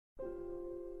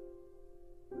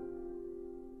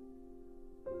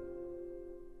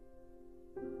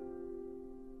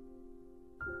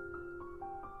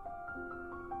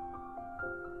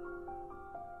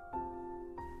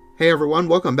Hey everyone,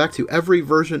 welcome back to Every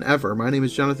Version Ever. My name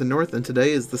is Jonathan North, and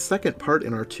today is the second part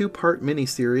in our two-part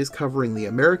mini-series covering the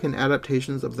American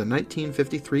adaptations of the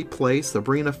 1953 play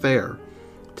Sabrina Fair.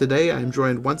 Today I am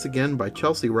joined once again by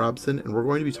Chelsea Robson, and we're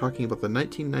going to be talking about the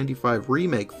 1995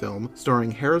 remake film starring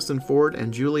Harrison Ford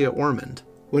and Julia Ormond.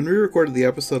 When we recorded the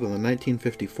episode on the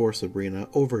 1954 Sabrina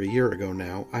over a year ago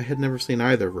now, I had never seen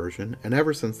either version, and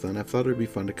ever since then I've thought it would be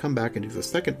fun to come back and do the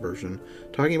second version,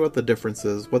 talking about the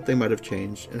differences, what they might have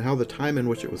changed, and how the time in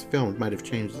which it was filmed might have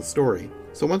changed the story.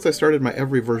 So once I started my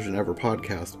Every Version Ever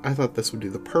podcast, I thought this would be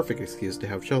the perfect excuse to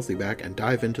have Chelsea back and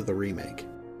dive into the remake.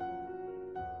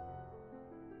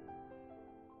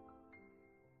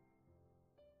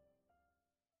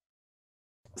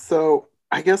 So,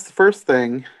 I guess the first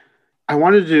thing, I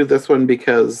wanted to do this one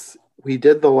because we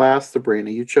did the last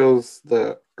Sabrina. You chose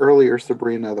the earlier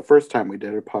Sabrina the first time we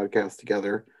did a podcast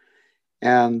together.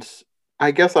 And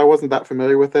I guess I wasn't that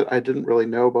familiar with it. I didn't really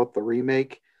know about the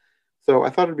remake. So I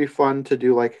thought it'd be fun to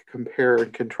do like a compare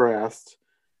and contrast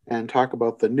and talk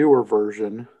about the newer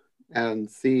version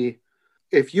and see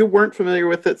if you weren't familiar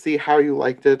with it, see how you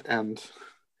liked it and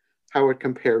how it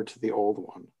compared to the old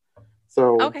one.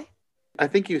 So Okay. I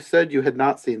think you said you had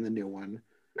not seen the new one.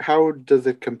 How does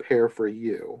it compare for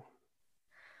you?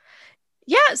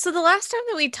 Yeah, so the last time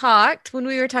that we talked, when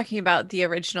we were talking about the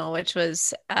original, which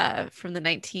was from the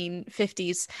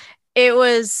 1950s, it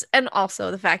was, and also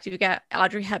the fact you got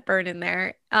Audrey Hepburn in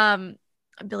there.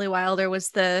 Billy Wilder was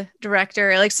the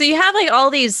director. Like, so you have like all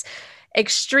these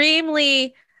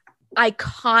extremely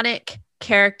iconic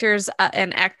characters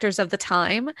and actors of the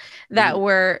time that Mhm.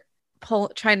 were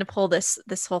trying to pull this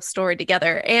whole story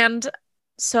together. And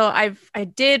so I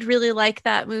did really like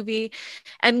that movie.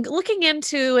 And looking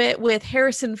into it with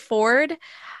Harrison Ford,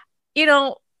 you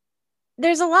know,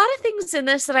 there's a lot of things in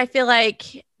this that I feel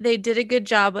like they did a good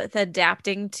job with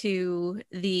adapting to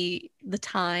the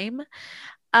time.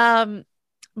 Um,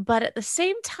 but at the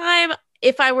same time,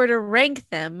 if I were to rank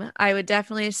them, I would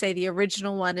definitely say the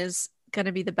original one is going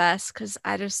to be the best because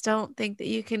I just don't think that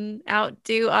you can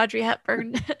outdo Audrey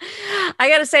Hepburn. I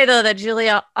got to say though that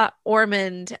Julia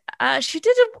Ormond, they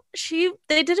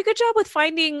did a good job with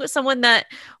finding someone that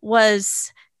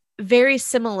was very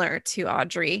similar to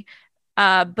Audrey,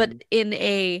 but in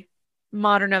a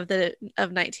modern of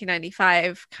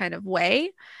 1995 kind of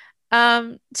way.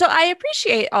 So I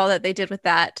appreciate all that they did with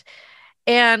that.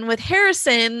 And with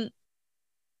Harrison,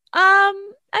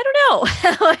 I don't know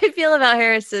how I feel about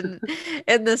Harrison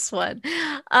in this one.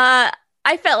 I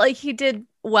felt like he did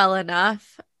well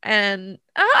enough, and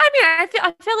I mean,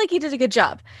 I felt like he did a good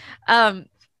job. Um,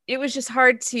 it was just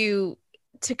hard to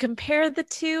compare the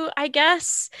two, I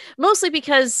guess, mostly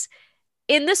because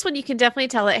in this one you can definitely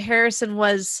tell that Harrison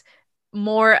was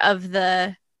more of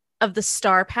the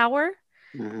star power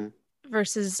Mhm.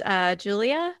 versus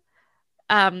Julia.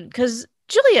 Because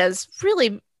Julia is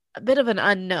really a bit of an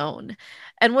unknown.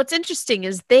 And what's interesting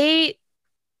is they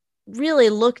really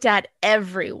looked at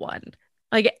everyone,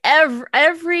 like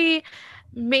every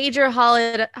major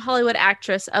Hollywood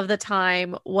actress of the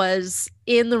time was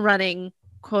in the running,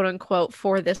 quote unquote,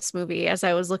 for this movie as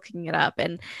I was looking it up.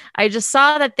 And I just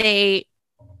saw that they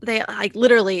like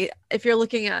literally if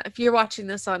you're watching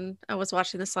this on I was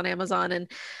watching this on Amazon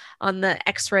and on the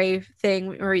X-ray thing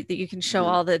where that you can show Mhm.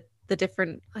 all the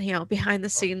different behind the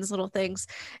scenes little things.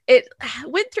 It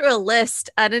went through a list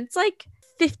and it's like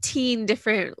 15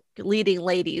 different leading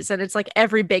ladies and it's like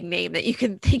every big name that you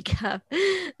can think of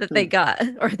that they Mhm. got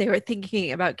or they were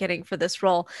thinking about getting for this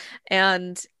role.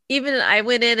 And even I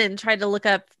went in and tried to look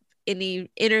up any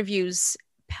interviews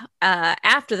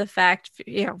after the fact,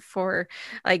 for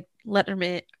like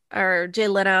Letterman or Jay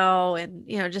Leno and,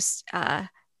 just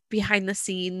behind the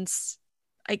scenes,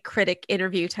 like critic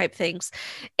interview type things.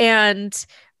 And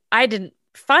I didn't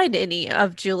find any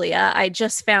of Julia. I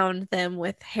just found them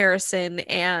with Harrison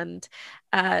and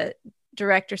uh,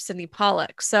 director Sidney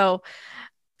Pollack. So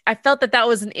I felt that that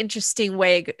was an interesting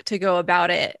way to go about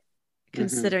it, Mhm.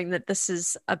 considering that this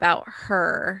is about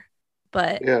her.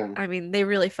 But Yeah. I mean, they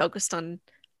really focused on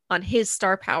his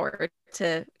star power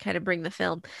to kind of bring the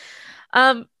film.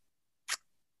 Um,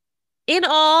 in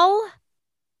all,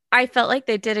 I felt like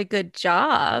they did a good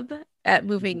job at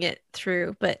moving it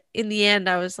through, but in the end,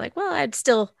 I was like, well, I'd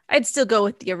still go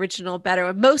with the original better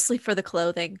one, mostly for the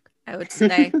clothing, I would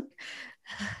say.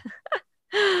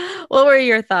 What were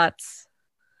your thoughts?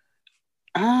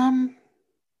 um,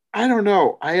 I don't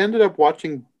know. I ended up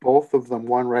watching both of them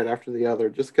one right after the other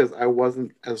just because I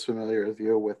wasn't as familiar as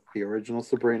you with the original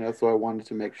Sabrina, so I wanted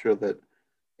to make sure that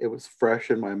it was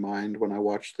fresh in my mind when I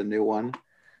watched the new one.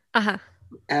 Uh-huh.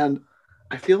 And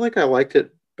I feel like I liked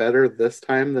it better this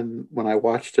time than when I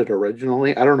watched it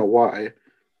originally. I don't know why.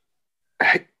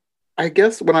 I, I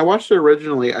guess when I watched it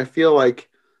originally, I feel like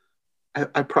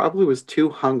I probably was too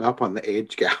hung up on the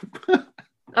age gap.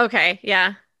 Okay,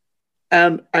 yeah.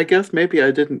 And I guess maybe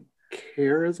I didn't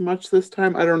care as much this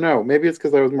time. I don't know. Maybe it's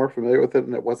because I was more familiar with it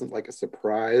and it wasn't like a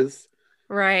surprise.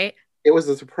 Right. It was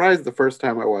a surprise the first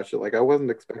time I watched it. Like I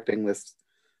wasn't expecting this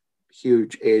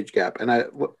huge age gap. And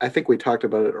I think we talked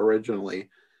about it originally,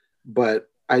 but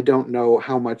I don't know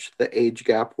how much the age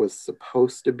gap was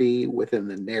supposed to be within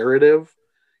the narrative.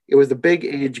 It was a big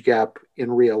age gap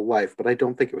in real life, but I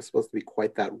don't think it was supposed to be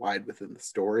quite that wide within the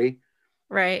story.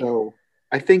 Right. So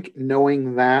I think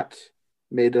knowing that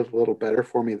made it a little better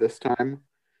for me this time.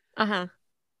 Uh-huh.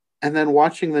 And then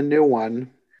watching the new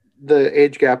one, the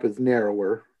age gap is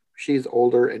narrower. She's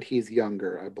older and he's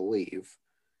younger, I believe.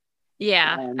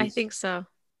 Yeah, I And think so.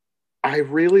 I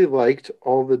really liked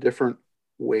all the different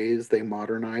ways they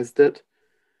modernized it,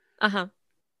 Uh-huh.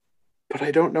 but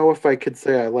I don't know if I could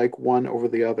say I like one over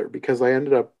the other because I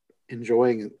ended up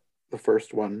enjoying the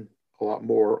first one a lot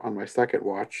more on my second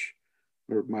watch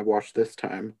or my watch this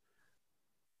time.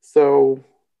 So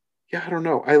yeah, I don't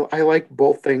know. I like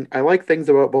both thing. I like things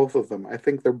about both of them. I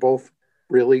think they're both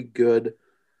really good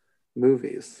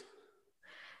movies.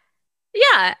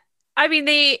 Yeah. I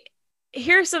mean,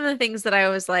 here's some of the things that I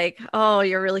was like, oh,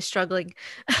 you're really struggling.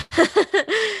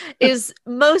 Is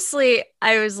mostly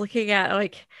I was looking at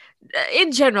like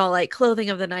in general, like clothing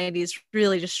of the 90s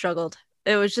really just struggled.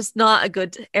 It was just not a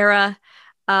good era.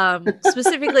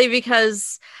 Specifically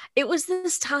because it was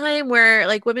this time where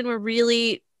like women were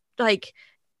really like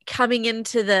coming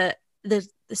into the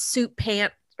suit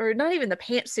pant, or not even the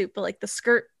pantsuit, but like the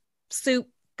skirt suit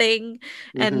thing,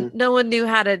 and Hmm. no one knew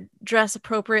how to dress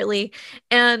appropriately.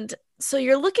 And so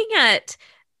you're looking at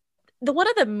the one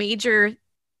of the major,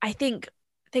 I think,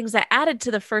 things that added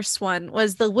to the first one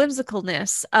was the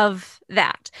whimsicalness of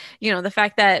that. You know, the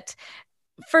fact that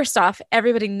first off,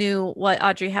 everybody knew what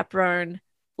Audrey Hepburn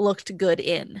looked good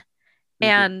in. Hmm.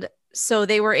 And so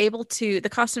they were able to, the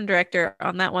costume director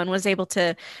on that one was able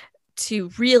to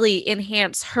really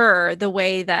enhance her the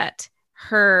way that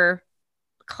her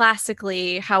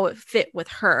classically how it fit with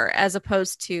her, as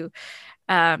opposed to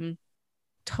um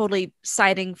totally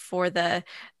citing for the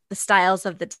styles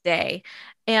of the day.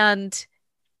 And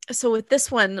so with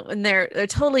this one, when they're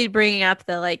totally bringing up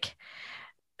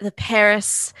the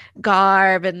Paris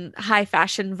garb and high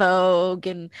fashion Vogue,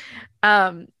 and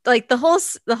like the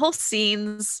whole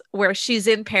scenes where she's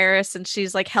in Paris and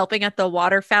she's like helping at the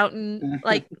water fountain,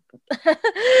 like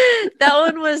that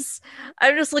one was,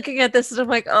 I'm just looking at this and I'm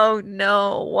like, oh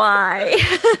no, why?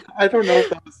 I don't know if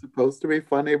that was supposed to be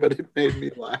funny, but it made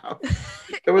me laugh.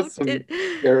 There was some it,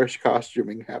 garish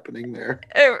costuming happening there.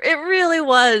 it really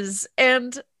was.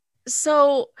 And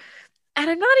so, and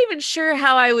I'm not even sure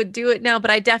how I would do it now,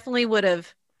 but I definitely would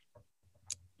have,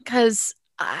 because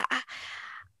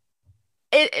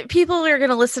people are going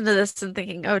to listen to this and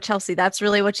thinking, oh, Chelsea, that's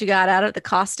really what you got out of the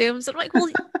costumes. I'm like, well,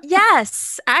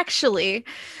 yes, actually,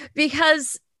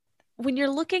 because when you're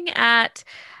looking at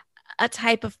a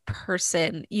type of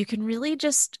person, you can really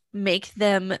just make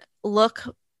them look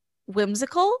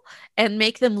whimsical and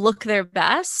make them look their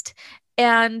best.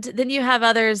 And then you have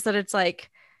others that it's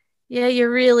like, yeah,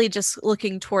 you're really just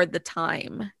looking toward the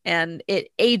time and it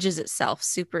ages itself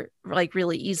super, like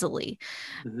really easily.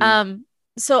 Hmm. Um,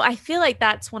 so I feel like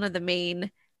that's one of the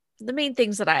main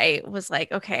things that I was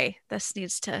like, okay, this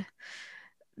needs to,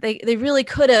 they really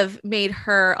could have made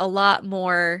her a lot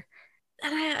more,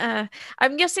 and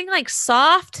I'm guessing like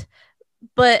soft,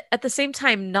 but at the same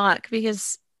time not,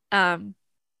 because um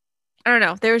I don't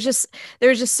know, there was just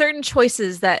certain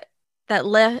choices that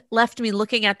left me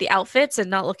looking at the outfits and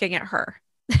not looking at her.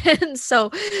 And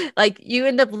so like you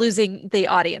end up losing the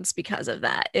audience because of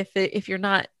that if you're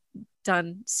not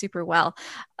done super well.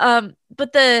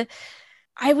 But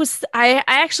I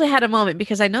actually had a moment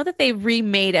because I know that they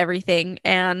remade everything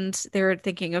and they were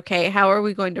thinking, okay, how are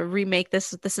we going to remake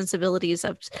this with the sensibilities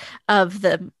of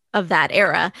that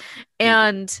era? Hmm.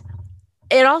 And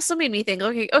it also made me think,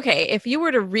 okay, if you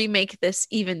were to remake this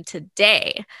even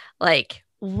today, like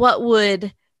what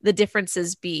would the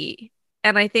differences be?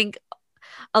 And I think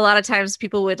a lot of times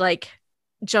people would like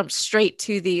jump straight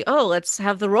to the, let's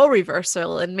have the role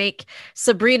reversal and make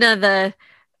Sabrina the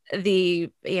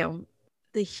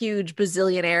the huge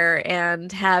bazillionaire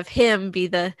and have him be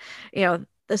the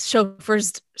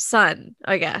chauffeur's son,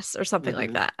 I guess, or something like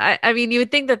Hmm. that. I mean, you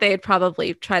would think that they'd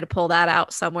probably try to pull that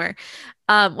out somewhere,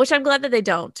 which I'm glad that they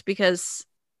don't, because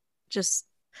just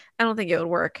I don't think it would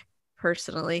work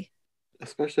personally.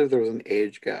 Especially if there was an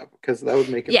age gap, because that would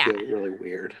make it Yeah, feel really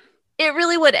weird. It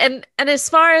really would. And as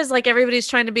far as like everybody's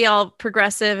trying to be all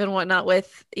progressive and whatnot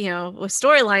with, with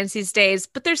storylines these days,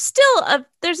 but there's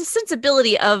a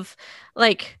sensibility of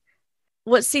like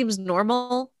what seems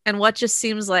normal and what just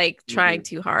seems like trying Mhm.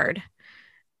 too hard.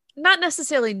 Not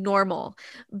necessarily normal,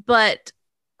 but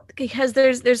because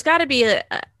there's got to be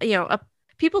a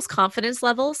people's confidence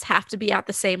levels have to be at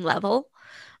the same level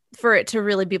for it to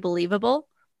really be believable.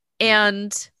 Mhm.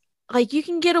 And like you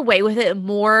can get away with it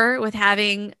more with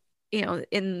having,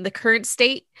 in the current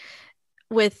state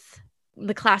with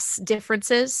the class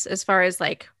differences as far as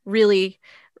like really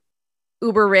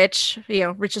uber rich,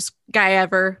 richest guy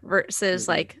ever versus Mhm.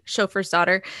 like chauffeur's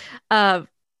daughter, uh,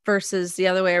 versus the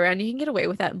other way around. You can get away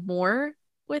with that more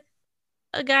with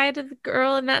a guy to the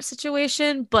girl in that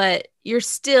situation, but you're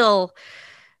still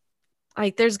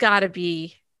like, there's got to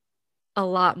be a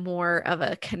lot more of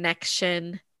a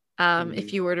connection if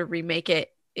Mhm. you were to remake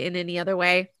it in any other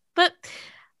way. But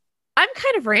I'm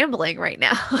kind of rambling right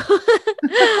now.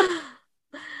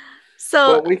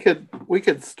 So, Well, we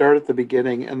could start at the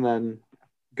beginning and then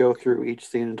go through each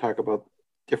scene and talk about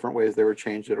different ways they were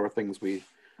changed it or things we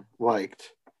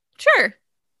liked. sure.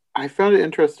 I found it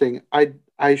interesting.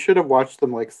 I should have watched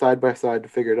them like side by side to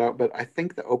figure it out, but I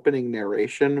think the opening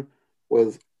narration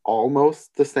was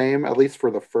almost the same, at least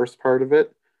for the first part of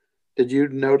it. Did you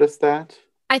notice that?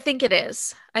 I think it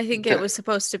is. I think it Okay. was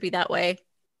supposed to be that way.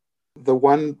 The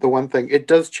one thing it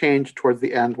does change towards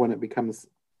the end when it becomes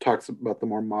talks about the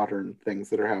more modern things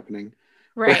that are happening.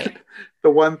 Right. But the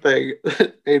one thing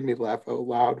that made me laugh out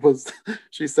loud was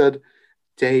she said,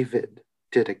 David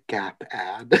did a Gap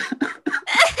ad.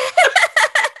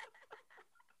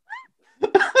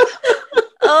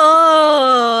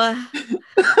 Oh,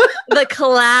 the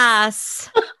class.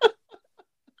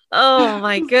 Oh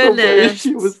my The way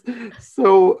she goodness. was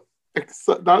so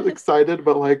not excited,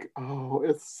 but like, oh,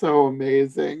 it's so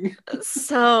amazing.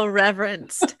 So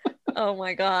reverenced. Oh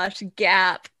my gosh,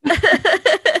 Gap.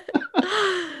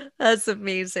 That's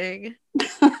amazing.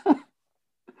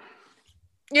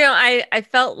 I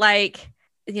felt like,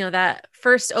 that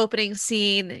first opening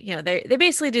scene, they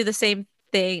basically do the same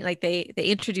thing. Like they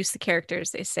introduce the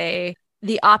characters. They say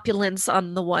the opulence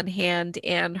on the one hand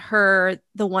and her,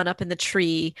 the one up in the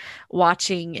tree,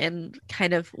 watching and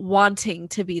kind of wanting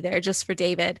to be there just for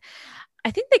David.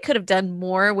 I think they could have done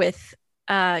more with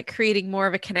creating more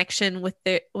of a connection with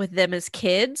them as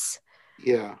kids.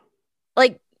 Yeah.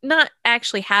 Like not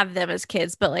actually have them as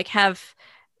kids, but like have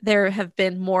there have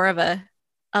been more of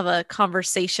a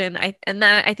conversation. I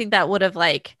think that would have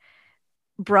like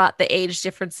brought the age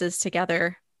differences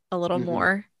together a little Hmm.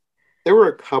 more. There were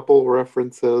a couple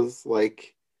references,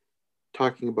 like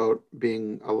talking about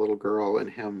being a little girl and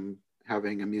him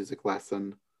having a music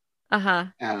lesson, Uh-huh.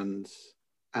 and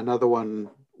another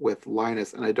one with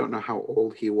Linus, and I don't know how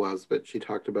old he was, but she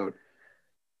talked about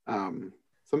um,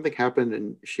 something happened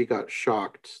and she got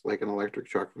shocked, like an electric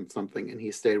shock from something, and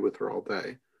he stayed with her all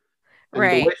day. And the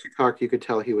way Right. she talked, you could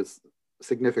tell he was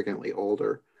significantly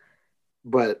older,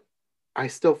 but I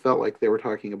still felt like they were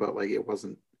talking about like it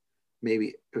wasn't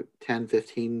maybe a 10,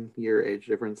 15 year age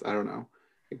difference. I don't know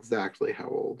exactly how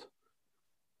old,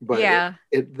 but Yeah.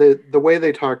 the way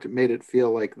they talked made it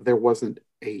feel like there wasn't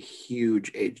a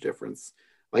huge age difference.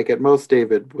 Like at most,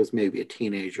 David was maybe a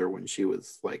teenager when she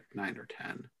was like 9 or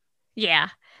 10. Yeah.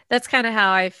 That's kind of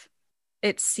how I've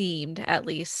it seemed at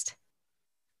least,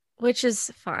 which is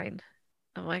fine.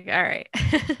 I'm like, all right.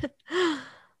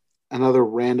 Another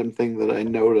random thing that I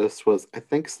noticed was I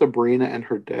think Sabrina and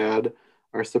her dad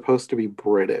are supposed to be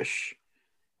British.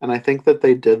 And I think that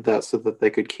they did that so that they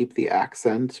could keep the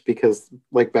accent because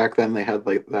like back then they had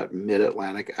like that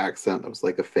mid-Atlantic accent that was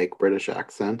like a fake British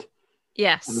accent. And,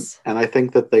 Yes. and I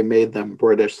think that they made them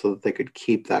British so that they could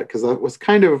keep that because that was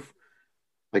kind of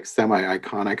like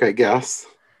semi-iconic, I guess.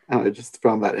 And I just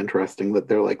found that interesting that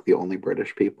they're like the only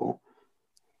British people.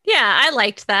 Yeah, I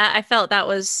liked that. I felt that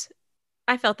was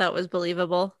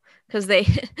believable because they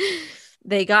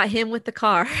they got him with the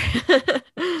car.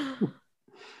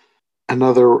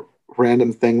 Another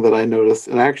random thing that I noticed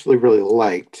and I actually really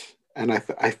liked, and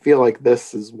I feel like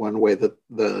this is one way that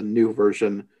the new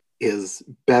version is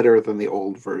better than the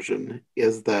old version,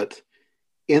 is that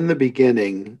in the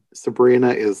beginning,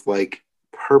 Sabrina is like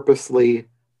purposely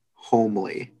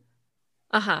homely.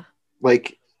 Uh-huh.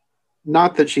 Like,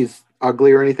 not that she's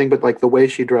ugly or anything, but like the way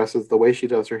she dresses, the way she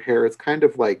does her hair, it's kind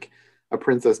of like a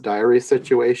Princess Diary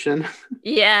situation.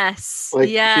 Yes. Like,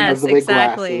 she has Yes, the big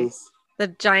exactly. glasses. The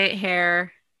giant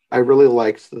hair. I really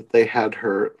liked that they had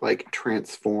her like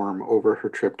transform over her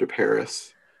trip to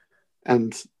Paris.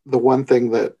 And the one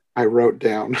thing that I wrote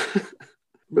down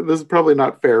but this is probably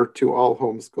not fair to all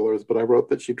homeschoolers, but I wrote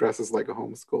that she dresses like a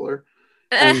homeschooler.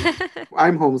 And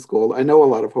I'm homeschooled. I know a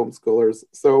lot of homeschoolers,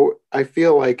 so I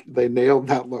feel like they nailed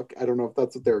that look. I don't know if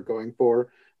that's what they were going for,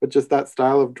 but just that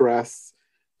style of dress,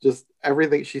 just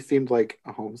everything. She seemed like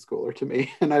a homeschooler to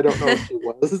me, and I don't know if she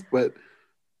was, but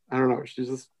I don't know.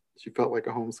 She felt like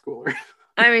a homeschooler.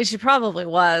 I mean, she probably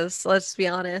was, let's be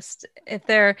honest. If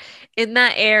they're in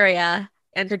that area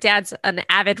and her dad's an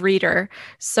avid reader,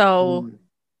 so Mm.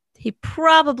 he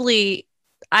probably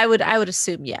I would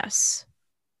assume yes.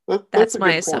 That's That's a my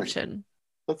good point. assumption.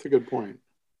 That's a good point.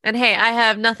 And hey, I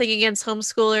have nothing against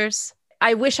homeschoolers.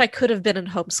 I wish I could have been a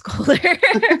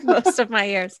homeschooler most of my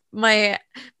years. My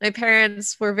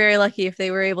parents were very lucky if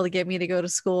they were able to get me to go to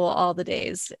school all the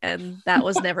days, and that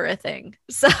was never a thing.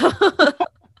 So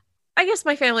I guess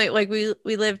my family, like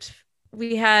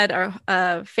we had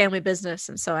our family business,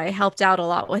 and so I helped out a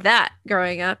lot with that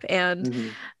growing up. And Hmm.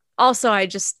 also, I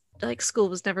just like school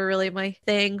was never really my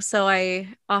thing, so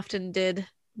I often did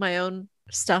my own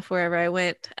stuff wherever I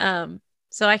went.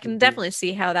 So I can Hmm. definitely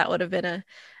see how that would have been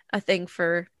a thing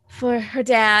for her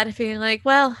dad being like,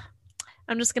 well,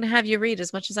 I'm just gonna have you read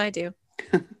as much as I do.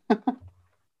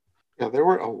 Yeah, there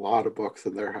were a lot of books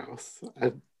in their house.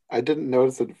 I didn't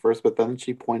notice it at first, but then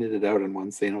she pointed it out in one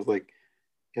scene. I was like,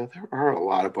 yeah, there are a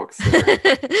lot of books there.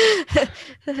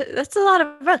 That's a lot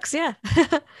of books, yeah.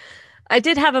 I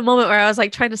did have a moment where I was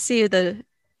like trying to see the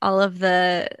all of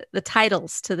the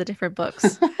titles to the different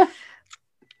books. I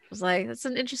was like, that's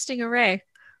an interesting array.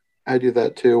 I do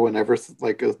that too whenever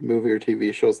like a movie or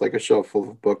TV shows like a shelf full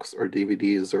of books or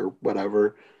DVDs or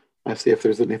whatever. I see if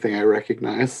there's anything I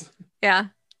recognize. Yeah.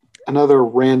 Another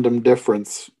random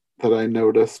difference that I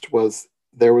noticed was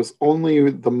there was only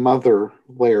the mother,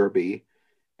 Larrabee,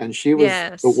 and she was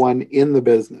the Yes. one in the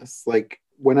business. Like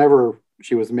whenever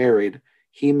she was married,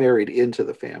 he married into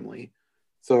the family.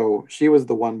 So she was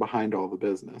the one behind all the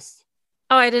business.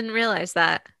 Oh, I didn't realize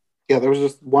that. Yeah, there was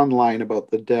just one line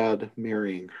about the dad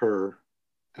marrying her.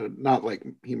 Not like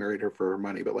he married her for her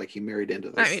money, but like he married into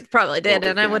I this mean, probably did, wealthy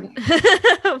and I wouldn't.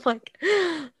 family. I'm like,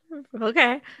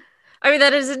 okay. I mean,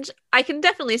 that isn't. I can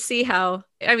definitely see how.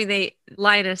 I mean, they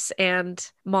Linus and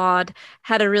Maud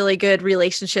had a really good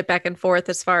relationship back and forth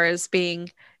as far as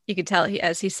being. You could tell,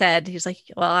 as he said, he's like,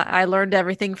 "Well, I learned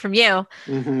everything from you."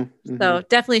 Hmm. Hmm. So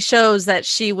definitely shows that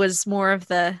she was more of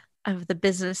the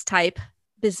business type,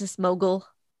 business mogul.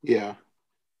 Yeah.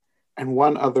 And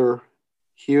one other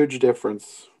huge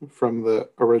difference from the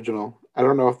original. I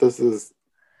don't know if this is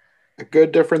a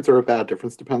good difference or a bad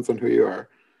difference, depends on who you are.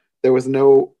 There was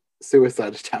no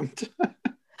suicide attempt.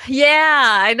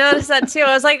 Yeah, I noticed that too.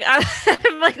 I was like,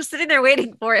 I'm like sitting there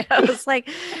waiting for it. I was like,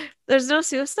 "There's no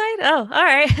suicide? Oh, all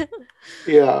right."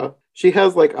 Yeah. She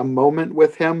has like a moment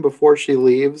with him before she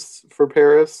leaves for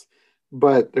Paris,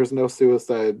 but there's no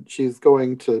suicide. She's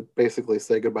going to basically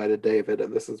say goodbye to David,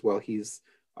 and this is while he's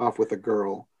off with a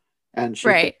girl. And she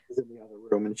thinks Right. he's in the other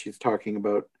room and she's talking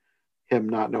about him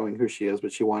not knowing who she is,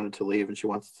 but she wanted to leave and she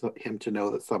wants him to know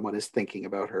that someone is thinking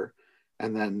about her.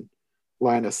 And then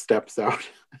Linus steps out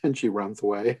and she runs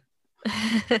away.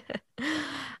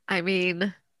 I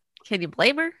mean, can you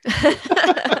blame her?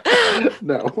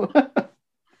 No.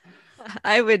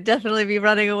 I would definitely be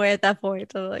running away at that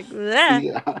point. I'm like, "Bleh."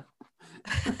 Yeah.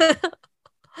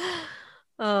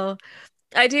 Oh,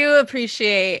 I do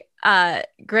appreciate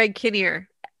Greg Kinnear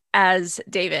as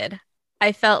David.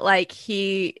 I felt like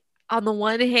he on the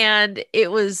one hand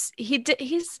he's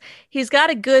got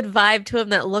a good vibe to him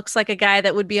that looks like a guy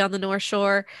that would be on the North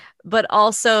Shore, but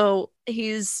also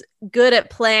he's good at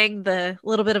playing the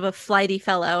little bit of a flighty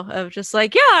fellow of just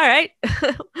like, yeah, all right.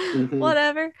 Hmm.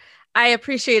 Whatever. I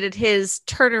appreciated his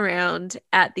turnaround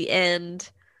at the end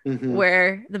Hmm.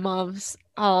 where the mom's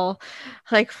all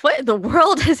like, what in the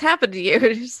world has happened to you? And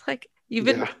it's like,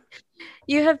 Yeah.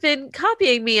 you have been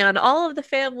copying me on all of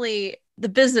the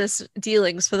business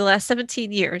dealings for the last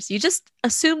 17 years. You just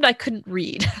assumed I couldn't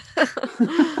read.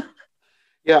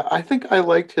 Yeah, I think I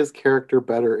liked his character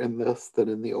better in this than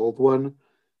in the old one.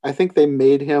 I think they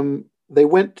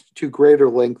went to greater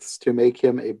lengths to make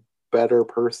him a better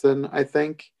person, I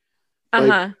think. Like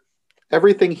Uh-huh.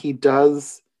 everything he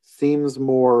does seems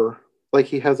more like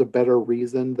he has a better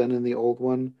reason than in the old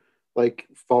one, like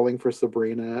falling for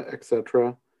Sabrina,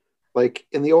 etc. Like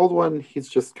in the old one, he's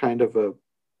just kind of a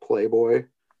playboy.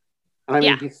 And I mean,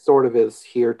 Yeah. he sort of is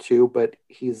here too, but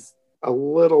he's a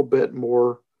little bit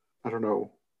more, I don't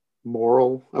know,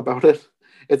 moral about it.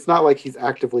 It's not like he's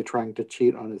actively trying to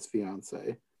cheat on his fiance. He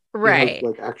has Right.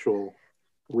 like actual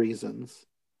reasons.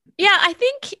 Yeah, I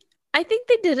think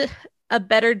they did a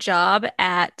better job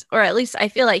at, or at least I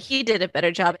feel like he did a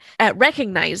better job at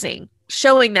recognizing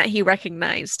showing that he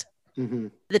recognized Mm-hmm.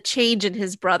 the change in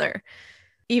his brother,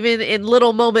 even in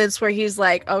little moments where he's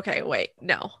like, okay, wait,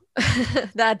 no,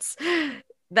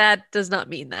 that does not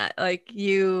mean that. Like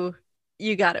you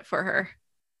got it for her.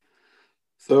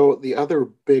 So the other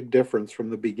big difference from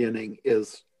the beginning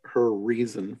is her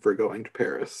reason for going to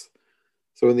Paris.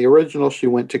 So in the original, she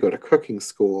went to go to cooking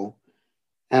school,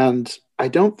 and I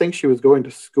don't think she was going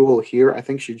to school here. I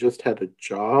think she just had a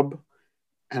job,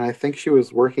 and I think she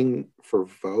was working for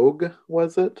Vogue,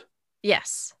 was it?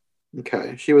 Yes.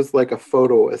 Okay. She was like a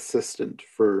photo assistant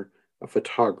for a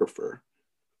photographer.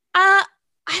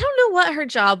 I don't know what her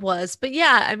job was, but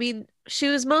yeah, I mean, she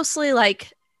was mostly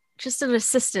like just an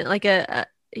assistant, like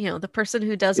the person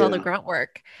who does all the Yeah. grunt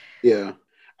work. Yeah.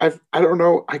 I don't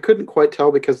know. I couldn't quite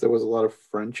tell because there was a lot of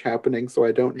French happening, so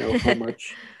I don't know how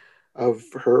much of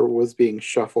her was being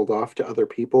shuffled off to other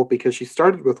people because she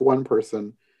started with one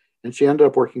person and she ended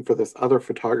up working for this other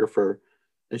photographer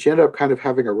and she ended up kind of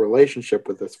having a relationship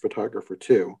with this photographer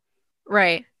too,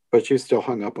 Right. but she was still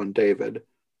hung up on David.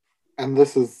 And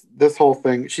this whole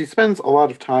thing, she spends a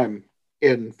lot of time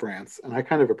in France and I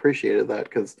kind of appreciated that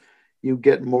because you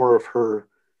get more of her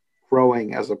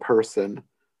growing as a person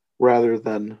rather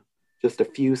than just a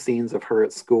few scenes of her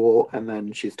at school and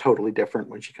then she's totally different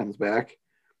when she comes back.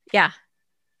 Yeah.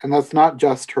 And that's not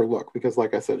just her look, because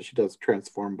like I said, she does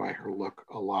transform by her look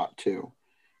a lot too.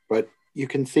 But you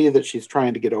can see that she's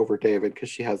trying to get over David because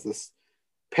she has this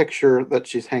picture that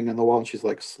she's hanging on the wall and she's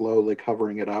like slowly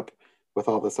covering it up with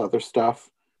all this other stuff.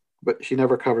 But she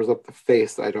never covers up the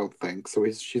face, I don't think. So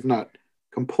she's not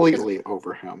completely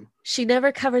over him. She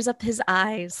never covers up his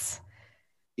eyes.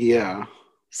 Yeah.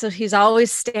 So he's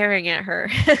always staring at her.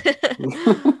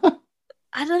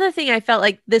 Another thing I felt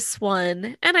like this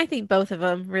one, and I think both of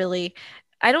them really,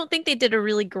 I don't think they did a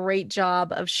really great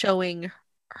job of showing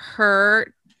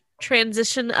her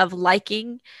transition of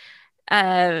liking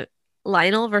uh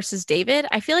Lionel versus David.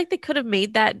 I feel like they could have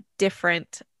made that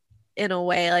different in a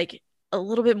way, like a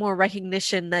little bit more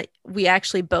recognition that we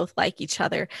actually both like each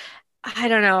other. I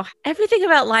don't know. Everything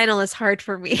about Lionel is hard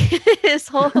for me. His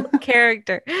whole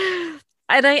character.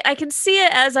 And I can see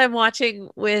it as I'm watching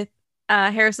with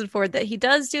Harrison Ford that he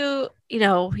does do,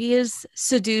 he is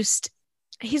seduced.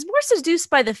 He's more seduced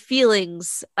by the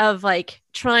feelings of like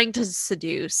trying to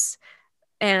seduce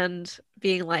and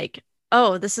being like,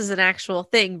 oh, this is an actual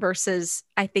thing versus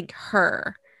I think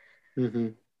her. Mm-hmm.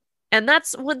 And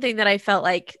that's one thing that I felt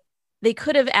like they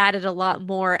could have added a lot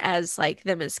more as like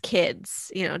them as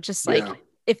kids, just like Yeah.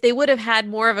 if they would have had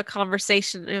more of a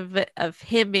conversation of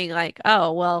him being like,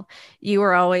 oh, well, you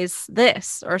were always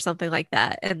this or something like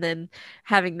that. And then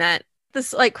having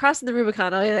this like crossing the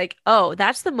Rubicon, I'll be like, oh,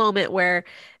 that's the moment where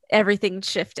everything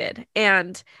shifted.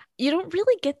 And you don't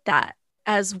really get that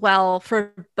as well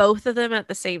for both of them at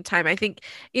the same time. I think,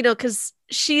 because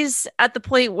she's at the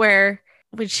point where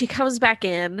when she comes back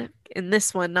in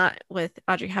this one, not with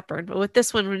Audrey Hepburn, but with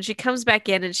this one, when she comes back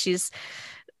in and she's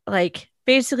like,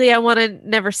 basically, I want to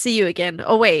never see you again.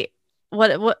 Oh, wait,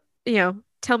 what,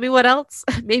 tell me what else?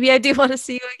 Maybe I do want to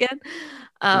see you again.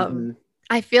 Mm-hmm.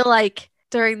 I feel like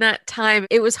during that time,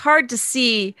 it was hard to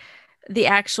see the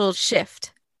actual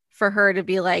shift for her to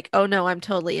be like, oh no, I'm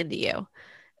totally into you.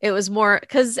 It was more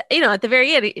because, at the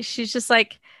very end, she's just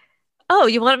like, oh,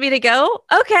 you want me to go?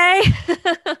 Okay.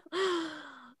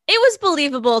 It was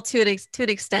believable to an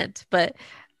extent, but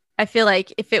I feel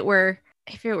like if it were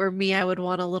me, I would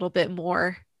want a little bit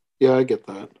more. Yeah, I get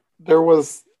that. There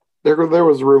was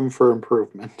room for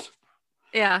improvement.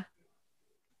 Yeah.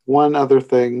 One other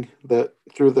thing that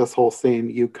through this whole scene,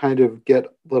 you kind of get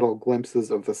little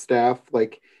glimpses of the staff.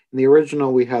 Like in the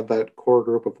original, we had that core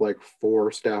group of like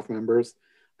 4 staff members.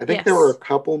 I think there were a Yes.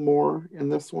 couple more in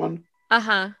this one,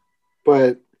 Uh-huh.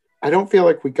 but I don't feel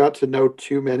like we got to know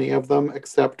too many of them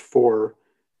except for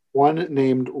one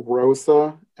named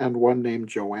Rosa and one named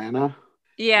Joanna.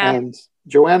 Yeah. And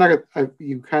Joanna,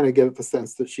 you kind of get the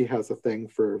sense that she has a thing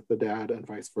for the dad and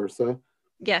vice versa.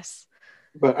 Yes.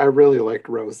 But I really liked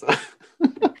Rosa.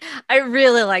 I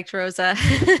really liked Rosa.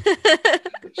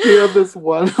 She had this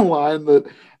one line that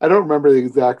I don't remember the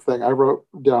exact thing. I wrote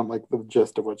down like the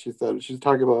gist of what she said. She's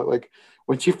talking about like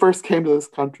when she first came to this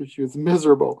country, she was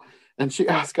miserable and she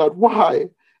asked God why,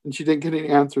 and she didn't get any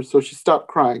answers, so she stopped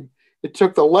crying. It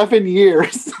took 11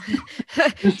 years.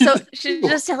 So she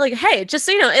just said like, hey, just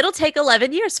so you know, it'll take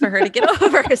 11 years for her to get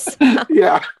over herself.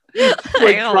 Yeah.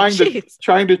 Like Oh,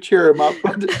 trying to cheer him up,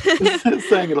 but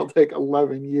saying it'll take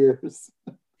 11 years.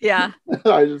 Yeah.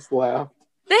 I just laughed.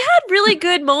 They had really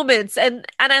good moments and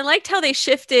I liked how they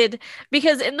shifted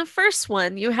because in the first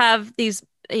one you have these,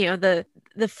 the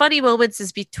funny moments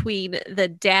is between the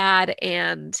dad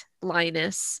and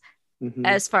Linus Mhm.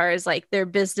 as far as like their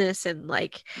business and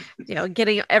like,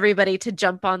 getting everybody to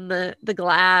jump on the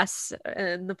glass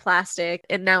and the plastic.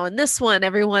 And now in this one,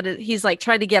 he's like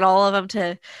trying to get all of them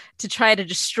to try to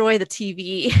destroy the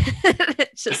TV.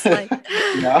 It's just like,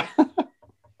 Yeah.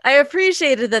 I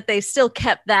appreciated that they still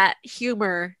kept that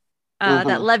humor, that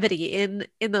Uh-huh. levity in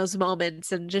those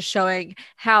moments, and just showing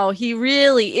how he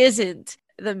really isn't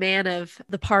the man of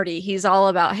the party. He's all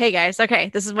about, hey guys, okay,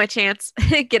 this is my chance.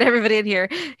 Get everybody in here.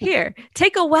 Here,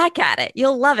 take a whack at it.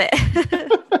 You'll love it.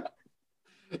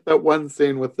 That one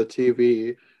scene with the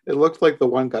TV, it looked like the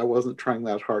one guy wasn't trying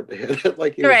that hard to hit it,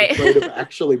 like he was Right. afraid of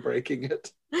actually breaking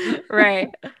it. Right.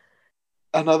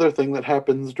 Another thing that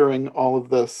happens during all of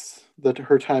this, that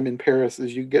her time in Paris,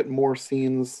 is you get more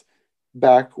scenes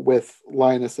back with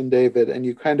Linus and David, and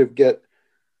you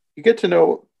get to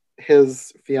know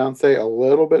his fiance a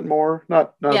little bit more,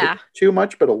 not Yeah. too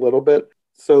much, but a little bit.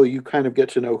 So you kind of get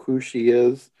to know who she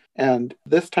is. And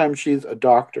this time she's a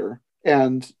doctor.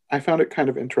 And I found it kind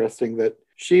of interesting that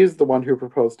she's the one who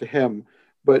proposed to him,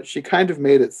 but she kind of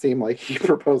made it seem like he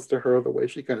proposed to her, the way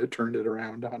she kind of turned it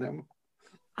around on him.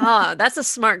 Oh, that's a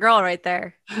smart girl right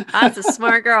there. That's a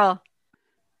smart girl.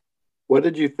 What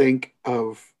did you think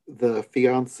of the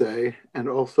fiance and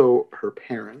also her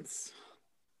parents?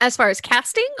 As far as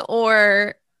casting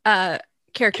or character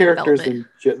Characters development?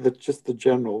 and just the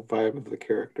general vibe of the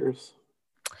characters.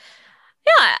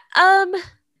 Yeah.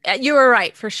 You were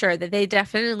right for sure that they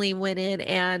definitely went in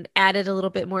and added a little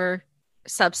bit more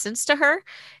substance to her,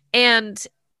 and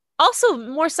also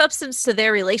more substance to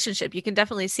their relationship. You can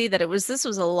definitely see that this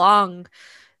was a long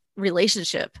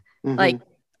relationship, like Hmm.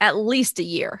 at least a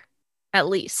year, at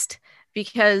least,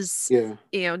 because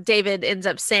Yeah. David ends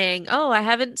up saying, "Oh, I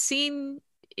haven't seen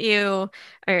you,"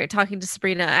 or talking to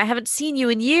Sabrina, "I haven't seen you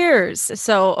in years."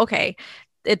 So, okay,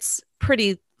 it's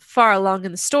pretty far along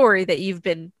in the story that you've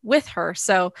been with her.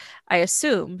 So, I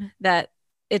assume that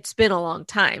it's been a long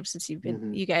time since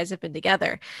Hmm. you guys have been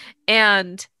together.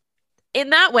 And in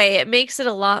that way, it makes it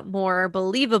a lot more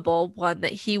believable, one,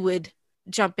 that he would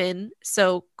jump in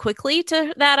so quickly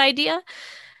to that idea,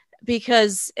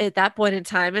 because at that point in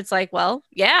time, it's like, well,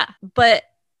 yeah. But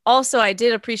also, I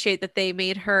did appreciate that they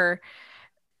made her,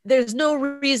 there's no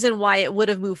reason why it would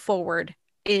have moved forward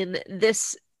in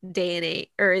this day and age.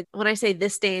 Or when I say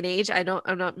this day and age, I'm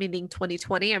not meaning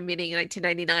 2020, I'm meaning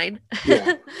 1999.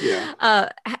 Yeah. Yeah. uh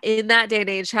in that day and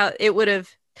age, how it would have,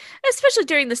 especially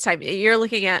during this time, you're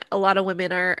looking at a lot of women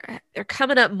they're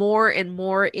coming up more and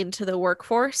more into the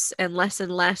workforce, and less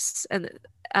and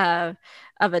uh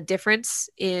of a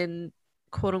difference in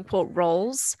quote unquote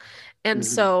roles. And Hmm.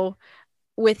 so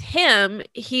with him,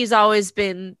 he's always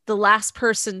been the last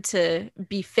person to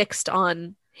be fixed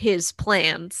on his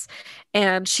plans.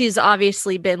 And she's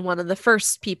obviously been one of the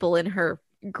first people in her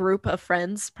group of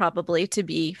friends, probably, to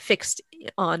be fixed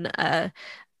on a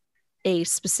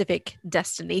specific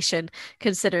destination,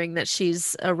 considering that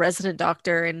she's a resident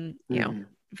doctor and, Hmm.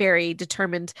 very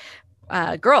determined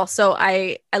girl. So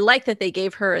I like that they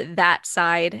gave her that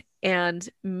side and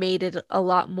made it a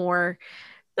lot more,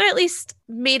 or at least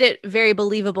made it very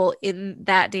believable in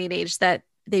that day and age that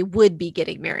they would be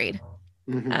getting married.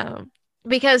 Hmm. Um,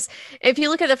 because if you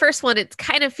look at the first one, it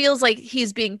kind of feels like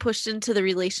he's being pushed into the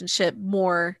relationship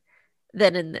more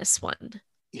than in this one.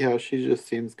 Yeah, she just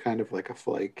seems kind of like a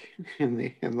flake in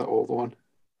the old one.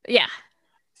 Yeah.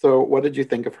 So, what did you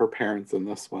think of her parents in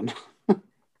this one?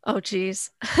 Oh,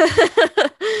 geez.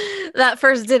 That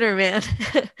first dinner, man.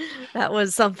 That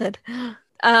was something.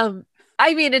 Um,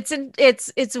 I mean,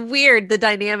 it's weird, the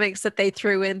dynamics that they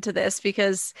threw into this,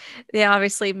 because they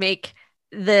obviously make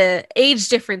the age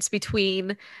difference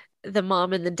between the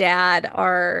mom and the dad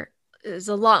is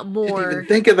a lot Didn't even more.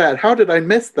 think of that. How did I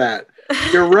miss that?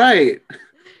 You're right.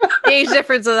 The age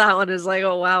difference of that one is like,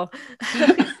 oh wow.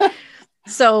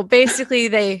 So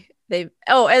basically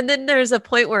oh, and then there's a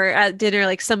point where at dinner,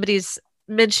 like, somebody's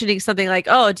mentioning something like,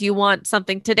 oh, do you want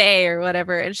something today or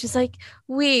whatever, and she's like,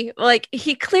 we, like,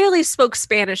 he clearly spoke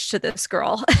Spanish to this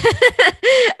girl.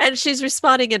 And she's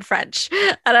responding in French,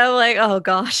 and I'm like, oh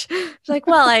gosh. She's like,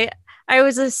 well, I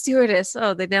was a stewardess.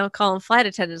 Oh, they now call them flight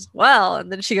attendants. Well,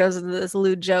 and then she goes into this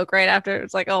lewd joke right after.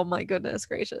 It's like, oh my goodness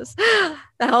gracious.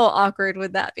 How awkward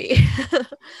would that be?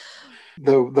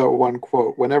 The one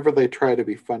quote, whenever they try to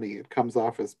be funny, it comes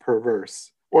off as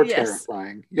perverse or Yes.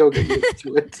 terrifying. You'll get used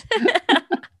to it.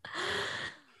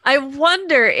 I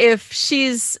wonder if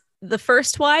she's the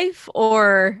first wife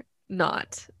or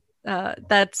not.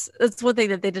 That's one thing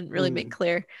that they didn't really make Hmm.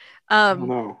 clear. I don't Um,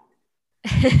 know.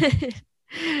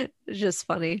 it's just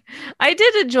funny. I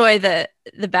did enjoy the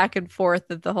back and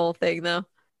forth of the whole thing, though.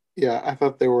 Yeah, I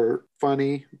thought they were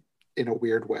funny, in a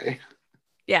weird way.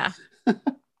 Yeah.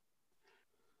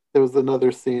 There was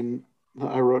another scene.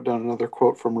 I wrote down another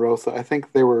quote from Rosa. I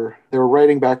think they were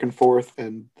writing back and forth,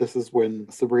 and this is when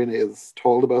Sabrina is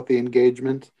told about the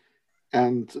engagement.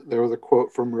 And there was a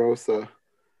quote from Rosa: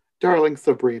 "Darling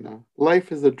Sabrina,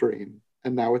 life is a dream,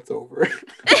 and now it's over."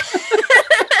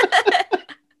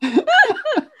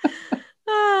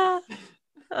 Ah,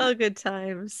 oh, good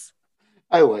times.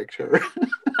 I liked her.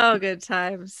 Oh, good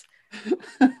times.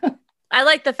 I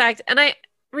like the fact, and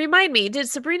remind me, did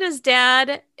Sabrina's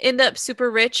dad end up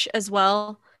super rich as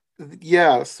well?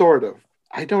 Yeah, sort of.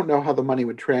 I don't know how the money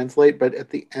would translate, but at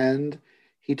the end,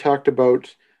 he talked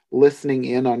about listening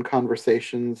in on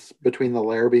conversations between the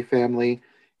Larrabee family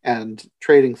and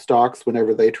trading stocks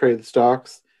whenever they traded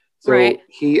stocks. Right. So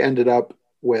he ended up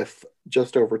with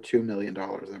just over $2 million,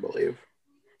 I believe.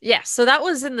 Yeah, so that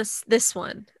was in this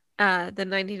one,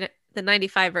 the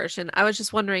 95 version. I was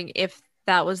just wondering if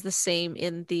that was the same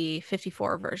in the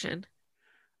 54 version.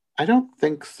 I don't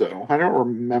think so. I don't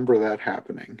remember that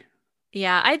happening.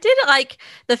 Yeah, I did like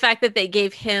the fact that they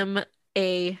gave him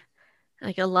a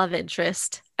a love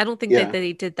interest. I don't think that Yeah,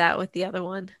 they did that with the other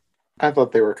one. I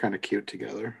thought they were kind of cute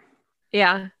together.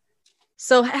 Yeah.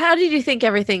 So how did you think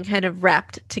everything kind of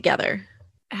wrapped together?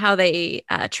 How they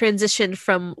transitioned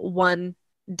from one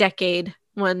decade,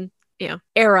 one,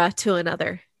 era to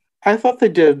another? I thought they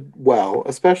did well,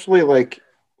 especially like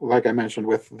I mentioned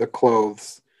with the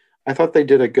clothes. I thought they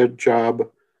did a good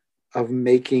job of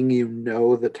making you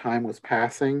know the time was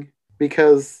passing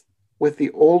because with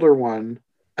the older one,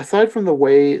 aside from the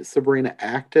way Sabrina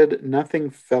acted, nothing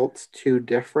felt too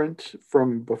different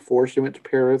from before she went to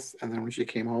Paris and then when she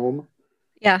came home.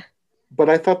 Yeah. But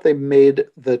I thought they made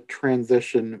the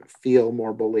transition feel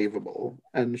more believable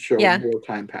and show Yeah. more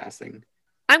time passing.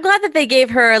 I'm glad that they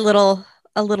gave her a little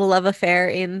love affair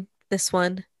in this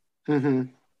one Hmm.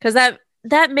 because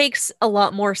that makes a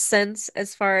lot more sense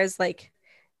as far as like,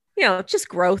 just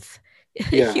growth,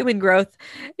 Yeah. human growth.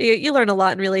 You learn a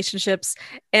lot in relationships,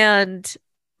 and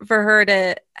for her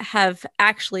to have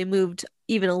actually moved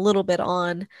even a little bit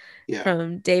on Yeah.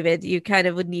 from David, you kind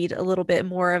of would need a little bit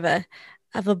more of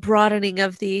a broadening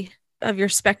of your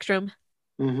spectrum.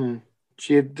 Hmm.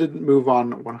 She didn't move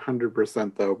on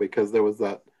 100% though, because there was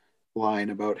that line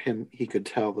about him. He could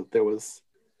tell that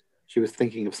she was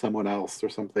thinking of someone else or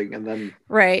something. And then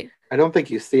Right. I don't think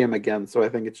you see him again. So I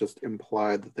think it's just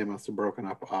implied that they must have broken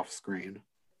up off screen.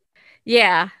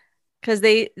 Yeah. Because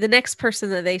the next person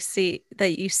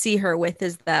that you see her with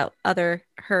is that other,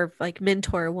 her like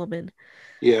mentor woman.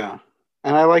 Yeah.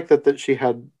 And I like that she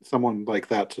had someone like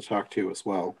that to talk to as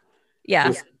well. Yeah.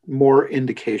 Just more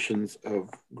indications of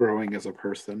growing as a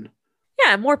person.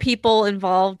 Yeah. More people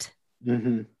involved.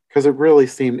 Because it really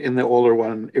seemed in the older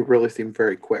one, it really seemed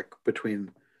very quick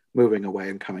between moving away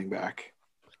and coming back.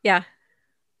 Yeah.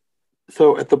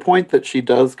 So at the point that she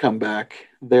does come back,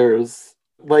 there's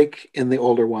like in the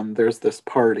older one, there's this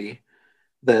party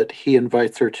that he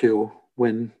invites her to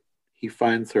when he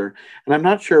finds her. And I'm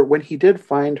not sure when he did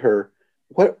find her,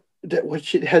 what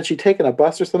she had she taken a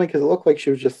bus or something? Because it looked like she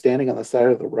was just standing on the side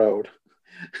of the road.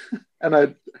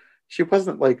 And she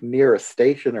wasn't like near a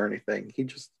station or anything. He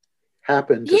just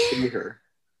happened to Yeah. see her.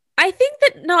 I think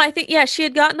that no, I think yeah, she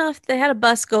had gotten off. They had a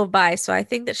bus go by, so I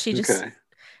think that Okay.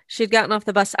 she had gotten off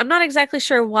the bus. I'm not exactly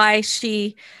sure why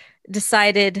she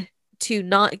decided to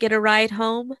not get a ride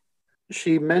home.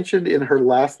 She mentioned in her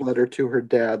last letter to her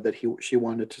dad that she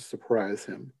wanted to surprise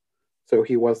him. So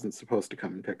he wasn't supposed to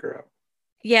come and pick her up.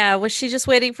 Yeah, was she just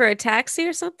waiting for a taxi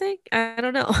or something? I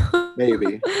don't know.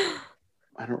 Maybe.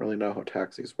 I don't really know how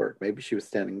taxis work. Maybe she was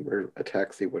standing where a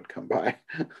taxi would come by.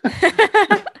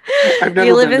 I've You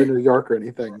never live been to in? New York or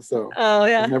anything, so Oh I've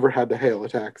yeah. never had to hail a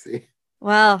taxi.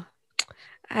 Well,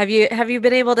 have you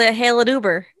been able to hail an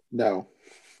Uber? No.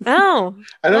 Oh,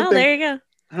 I don't well, think there you go.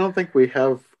 I don't think we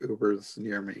have Ubers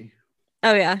near me.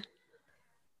 Oh yeah.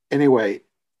 Anyway,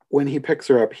 when he picks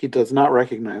her up, he does not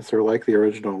recognize her like the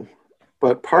original.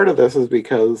 But part of this is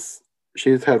because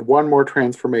she's had one more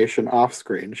transformation off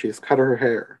screen. She's cut her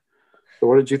hair. So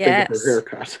what did you think of her Yes.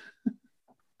 haircut?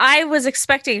 I was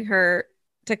expecting her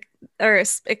to, or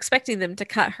expecting them to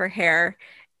cut her hair.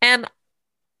 And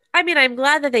I mean, I'm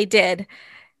glad that they did.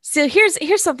 So here's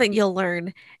something you'll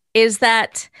learn is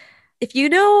that if you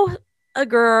know a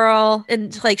girl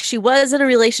and like she was in a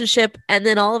relationship and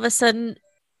then all of a sudden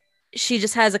she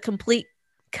just has a complete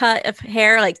cut of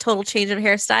hair, like total change of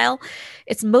hairstyle,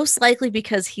 it's most likely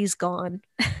because he's gone.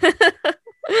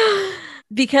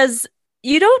 Because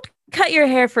you don't cut your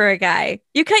hair for a guy,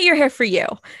 you cut your hair for you.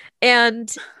 And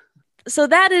so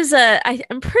that is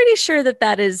I'm pretty sure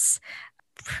that is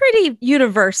pretty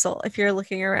universal if you're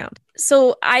looking around.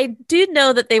 So I do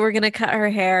know that they were going to cut her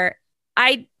hair.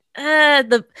 I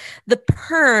the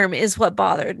perm is what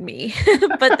bothered me.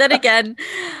 But then again,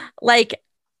 like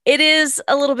it is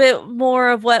a little bit more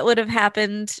of what would have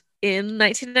happened in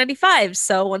 1995.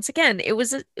 So once again, it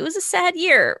was a sad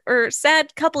year or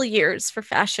sad couple of years for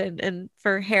fashion and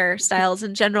for hairstyles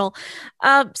in general.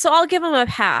 So I'll give them a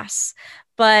pass.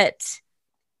 But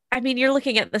I mean, you're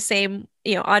looking at the same,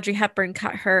 Audrey Hepburn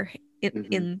cut her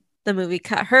in the movie,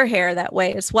 cut her hair that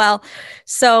way as well.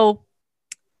 So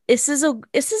this is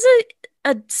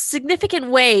a significant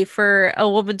way for a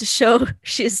woman to show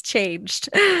she's changed.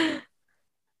 That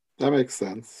makes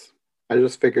sense. I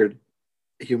just figured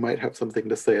you might have something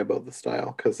to say about the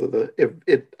style because of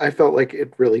I felt like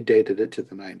it really dated it to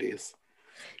the 90s.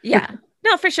 Yeah.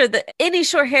 No, for sure. Any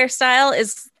short hairstyle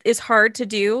is hard to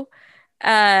do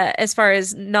as far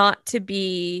as not to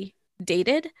be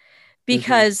dated,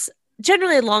 because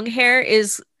generally long hair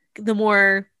is the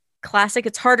more classic.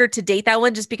 It's harder to date that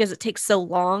one just because it takes so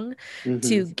long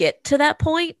to get to that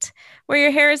point where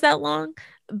your hair is that long.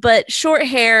 But short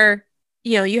hair,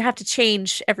 you have to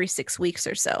change every 6 weeks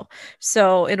or so.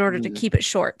 So in order to keep it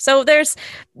short. So there's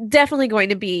definitely going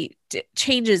to be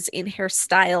changes in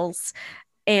hairstyles,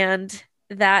 and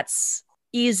that's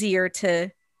easier to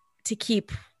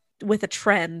keep with a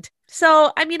trend.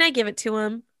 So, I mean, I give it to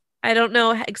him. I don't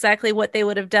know exactly what they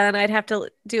would have done. I'd have to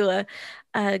do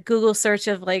a Google search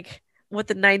of like what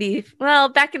back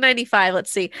in 95,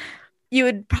 let's see. You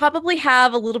would probably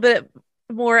have a little bit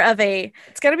more of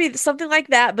it's going to be something like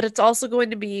that, but it's also going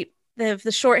to be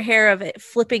the short hair of it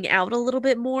flipping out a little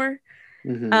bit more.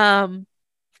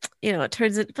 It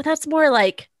turns it, but that's more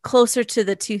like closer to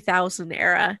the 2000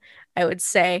 era, I would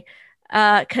say,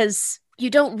 because you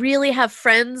don't really have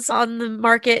Friends on the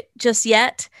market just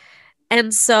yet.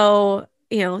 And so,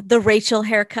 the Rachel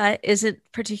haircut isn't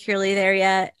particularly there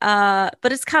yet,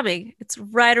 but it's coming. It's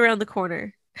right around the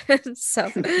corner. So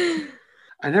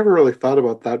I never really thought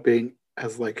about that being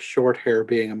as like short hair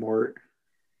being a more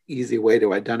easy way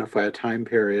to identify a time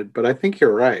period, but I think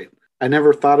you're right. I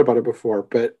never thought about it before,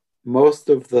 but most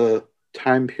of the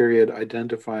time period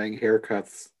identifying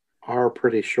haircuts are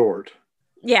pretty short.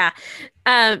 Yeah.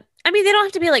 I mean, they don't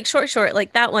have to be like short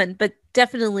like that one, but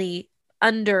definitely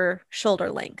under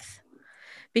shoulder length.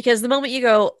 Because the moment you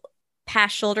go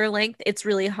past shoulder length, it's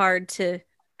really hard to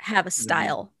have a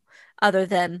style other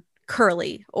than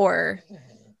curly or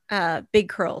big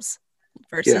curls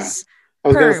versus I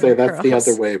was going to say that's curls. the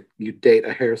other way you date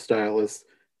a hairstyle is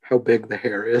how big the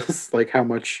hair is, like how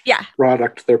much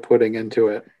product they're putting into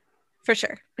it. For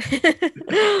sure.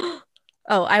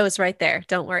 Oh, I was right there.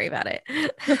 Don't worry about it.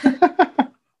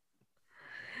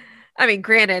 I mean,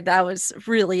 granted, I was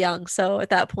really young, so at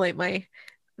that point, my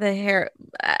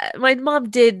mom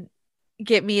did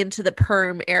get me into the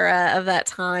perm era of that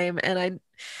time, and I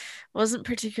wasn't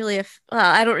particularly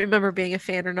I don't remember being a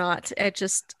fan or not. It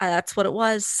just that's what it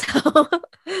was. So.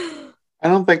 I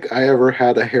don't think I ever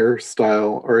had a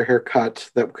hairstyle or a haircut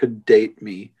that could date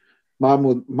me.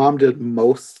 Mom did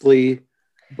mostly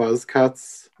buzz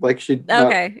cuts, like she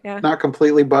not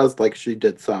completely buzzed, like she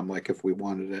did some, like if we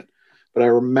wanted it. But I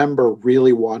remember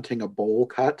really wanting a bowl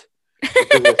cut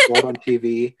because I saw it on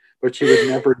TV, but she would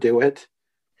never do it.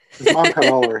 His mom cut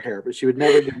all her hair, but she would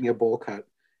never give me a bowl cut.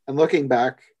 And looking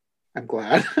back, I'm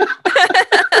glad.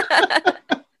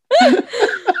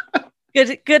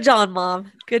 Good job,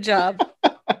 Mom. Good job.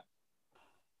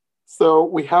 So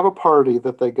we have a party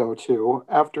that they go to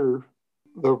after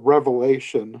the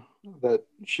revelation that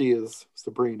she is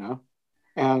Sabrina.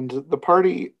 And the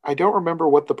party, I don't remember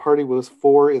what the party was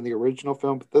for in the original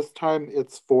film, but this time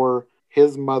it's for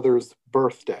his mother's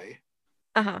birthday.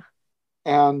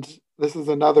 And this is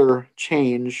another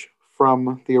change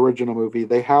from the original movie.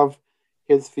 They have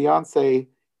his fiance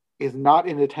is not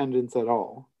in attendance at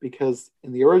all, because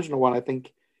in the original one, I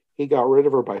think he got rid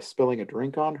of her by spilling a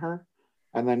drink on her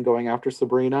and then going after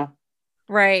Sabrina.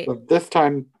 Right. But this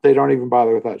time they don't even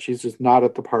bother with that. She's just not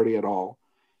at the party at all.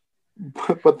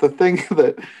 But the thing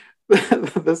that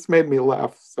this made me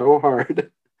laugh so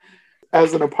hard.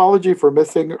 As an apology for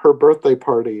missing her birthday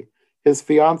party, his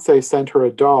fiance sent her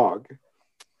a dog.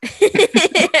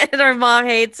 And her mom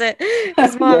hates it.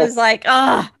 His mom is like,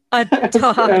 a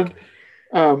dog.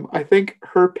 And I think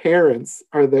her parents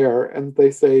are there and they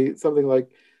say something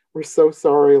like, "We're so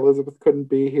sorry Elizabeth couldn't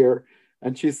be here."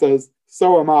 And she says,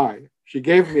 "So am I. She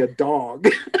gave me a dog."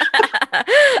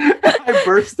 I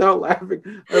burst out laughing.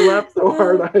 I laughed so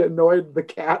hard I annoyed the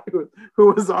cat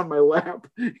who was on my lap.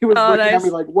 He was looking at me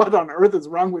like, "What on earth is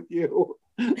wrong with you?"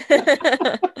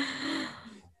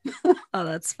 Oh,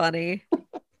 that's funny.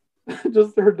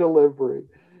 Just her delivery.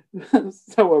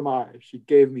 So am I. She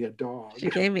gave me a dog. She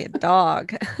gave me a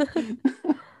dog.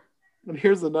 And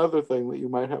here's another thing that you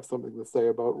might have something to say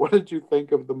about. What did you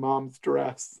think of the mom's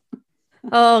dress?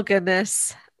 Oh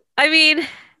goodness. I mean,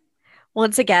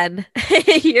 once again,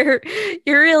 you're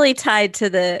really tied to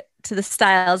the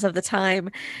styles of the time.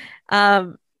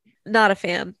 Not a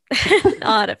fan.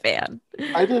 Not a fan.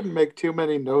 I didn't make too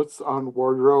many notes on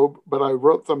wardrobe, but I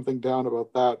wrote something down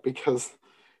about that because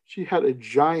she had a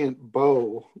giant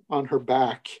bow on her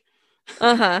back.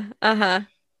 Uh-huh. Uh-huh.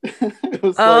 It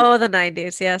was Oh, the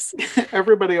 90s, yes.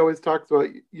 Everybody always talks about,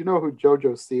 you know who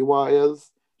JoJo Siwa is?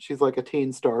 She's like a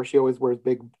teen star. She always wears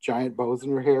big giant bows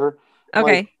in her hair.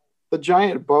 Okay. Like, the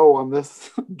giant bow on this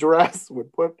dress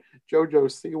would put JoJo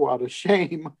Siwa to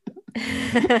shame.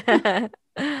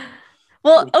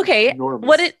 Well, okay.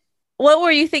 Enormous. What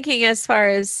were you thinking as far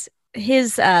as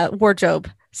his wardrobe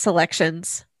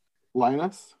selections?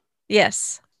 Linus?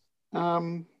 Yes.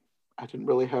 I didn't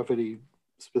really have any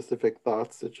specific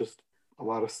thoughts. It's just a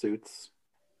lot of suits.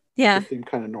 Yeah. They seem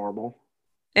kind of normal.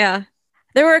 Yeah.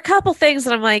 There were a couple things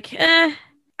that I'm like,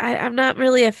 I'm not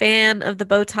really a fan of the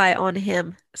bow tie on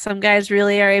him. Some guys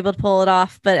really are able to pull it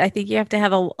off, but I think you have to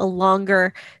have a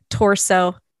longer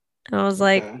torso. And I was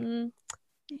like,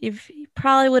 you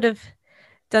probably would have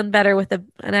done better with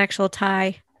an actual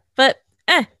tie. But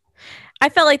I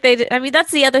felt like they did. I mean,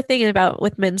 that's the other thing about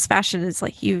with men's fashion is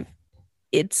like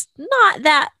it's not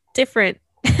that different.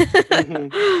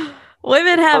 Mm-hmm.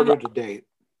 Women it's have harder to date.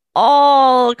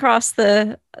 All across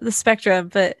the spectrum,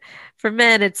 but for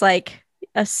men it's like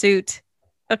a suit.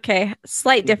 Okay,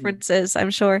 slight differences,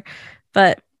 I'm sure,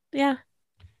 but yeah.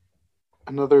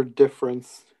 Another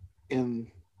difference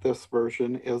in this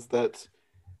version is that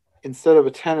instead of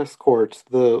a tennis court,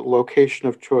 the location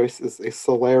of choice is a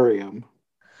solarium.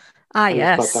 I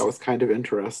just thought that was kind of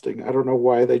interesting. I don't know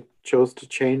why they chose to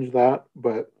change that,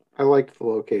 but I liked the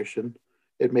location.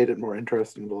 It made it more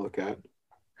interesting to look at.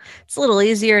 It's a little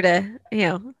easier to,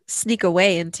 sneak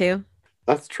away into.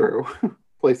 That's true.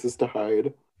 Places to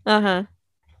hide. Uh-huh.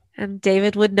 And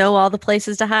David would know all the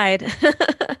places to hide.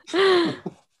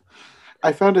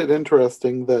 I found it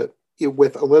interesting that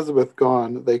with Elizabeth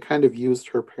gone, they kind of used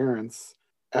her parents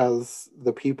as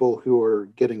the people who are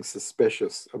getting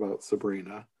suspicious about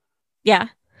Sabrina. Yeah.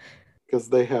 Because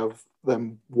they have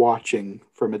them watching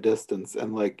from a distance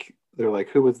and they're like,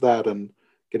 who was that? And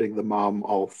getting the mom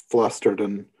all flustered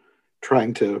and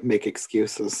trying to make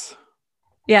excuses.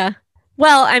 Yeah.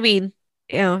 Well, I mean,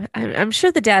 I'm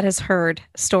sure the dad has heard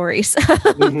stories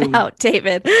about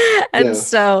David. And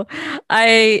so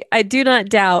I do not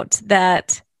doubt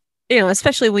that,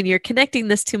 especially when you're connecting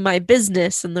this to my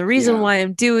business. And the reason why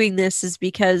I'm doing this is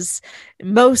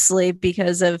mostly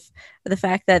because of the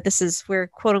fact that we're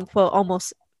quote unquote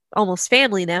almost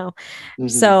family now. Mm-hmm.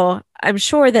 So I'm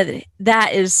sure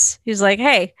that is, he's like,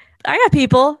 hey, I got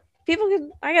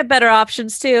I got better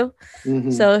options too.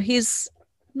 Mm-hmm. So he's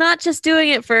not just doing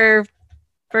it for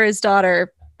his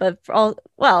daughter, but for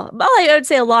I would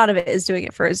say a lot of it is doing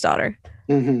it for his daughter.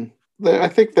 Mm-hmm. I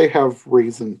think they have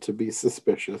reason to be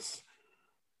suspicious.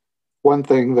 One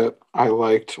thing that I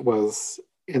liked was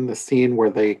in the scene where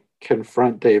they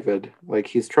confront David, like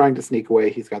he's trying to sneak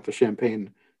away. He's got the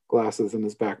champagne glasses in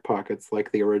his back pockets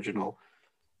like the original.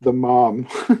 The mom,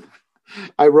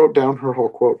 I wrote down her whole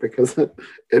quote because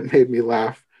it made me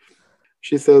laugh.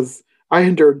 She says, I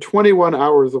endured 21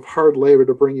 hours of hard labor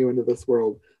to bring you into this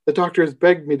world. The doctors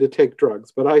begged me to take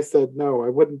drugs, but I said no, I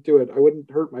wouldn't do it. I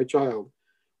wouldn't hurt my child.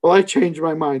 Well, I changed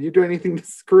my mind. You do anything to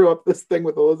screw up this thing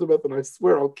with Elizabeth, and I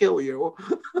swear I'll kill you.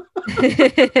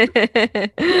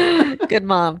 Good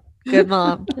mom. Good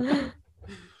mom.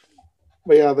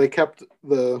 But yeah, they kept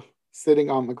the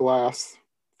sitting on the glass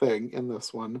thing in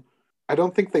this one. I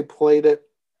don't think they played it,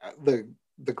 the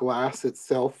glass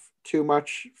itself, too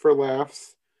much for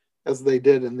laughs as they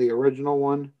did in the original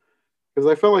one. Because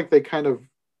I felt like they kind of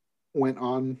went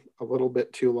on a little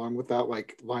bit too long with that,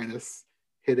 like Linus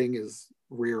hitting his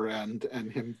rear end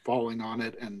and him falling on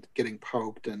it and getting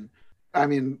poked. And I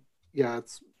mean, yeah,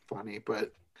 it's funny,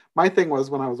 but my thing was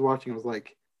when I was watching, I was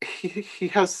like, he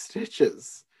has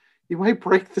stitches. You might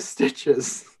break the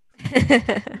stitches.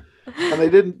 And they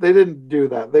didn't do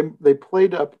that. They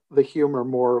played up the humor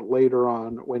more later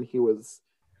on when he was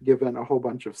given a whole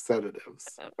bunch of sedatives.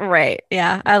 Right.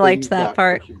 Yeah. I liked that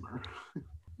part.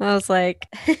 I was like,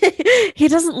 he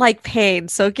doesn't like pain,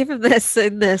 so give him this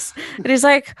and this. And he's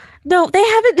like, no, they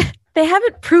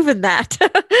haven't proven that.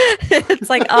 It's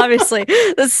like, obviously,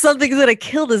 this something's gonna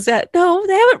kill his dad. No,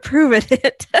 they haven't proven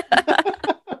it.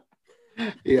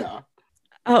 Yeah.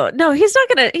 Oh no, he's not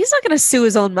gonna sue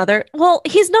his own mother. Well,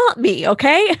 he's not me,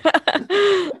 okay?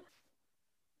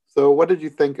 So, what did you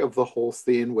think of the whole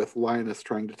scene with Linus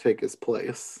trying to take his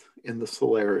place in the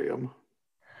solarium?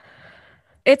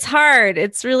 It's hard.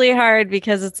 It's really hard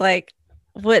because it's like,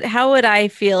 how would I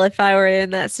feel if I were in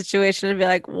that situation and be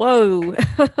like, whoa,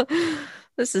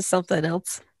 this is something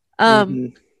else. Um, Hmm.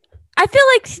 I feel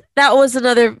like that was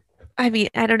another, I mean,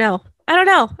 I don't know. I don't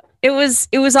know. It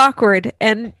was awkward,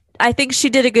 and I think she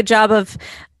did a good job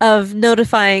of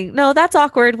notifying, no, that's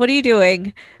awkward. What are you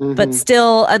doing? But Hmm.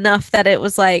 still enough that it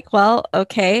was like, well,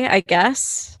 okay, I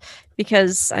guess.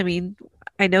 Because I mean,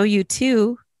 I know you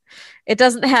too. It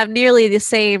doesn't have nearly the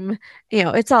same,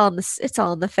 it's all in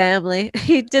the family. Yeah,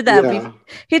 He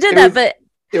did it that, was but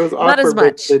it was not as awkward, but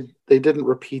much. they didn't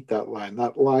repeat that line.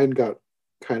 That line got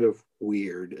kind of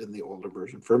weird in the older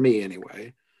version for me,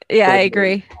 anyway. Yeah, I Said that it's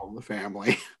agree. all in the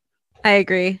family. I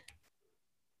agree.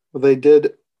 Well, they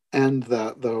did end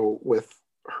that though with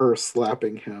her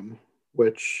slapping him,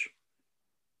 which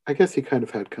I guess he kind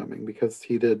of had coming because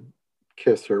he did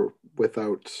kiss her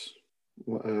without.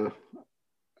 Uh,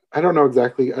 I don't know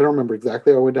exactly. I don't remember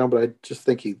exactly how it went down, but I just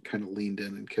think he kind of leaned in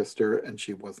and kissed her, and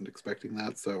she wasn't expecting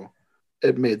that, so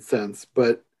it made sense.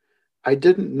 But I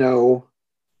didn't know,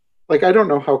 like, I don't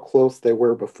know how close they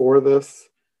were before this,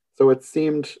 so it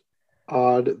seemed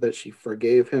odd that she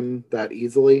forgave him that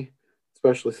easily,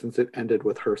 especially since it ended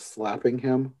with her slapping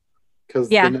him. Because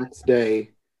the Yeah. next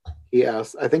day, he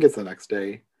asked, I think it's the next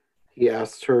day, he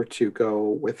asked her to go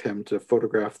with him to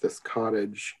photograph this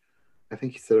cottage. I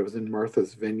think he said it was in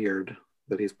Martha's Vineyard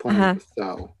that he's planning Uh-huh. to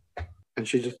sell. And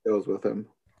she just goes with him.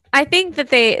 I think that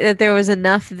there was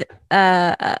enough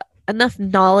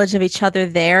knowledge of each other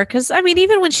there because I mean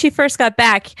even when she first got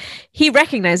back, he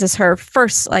recognizes her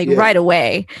first like right Yeah,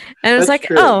 away, and it's that's like,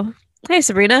 true. oh, hey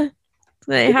Sabrina,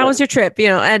 hey, how Yeah. was your trip?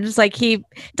 And it's like he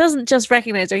doesn't just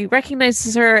recognize her; he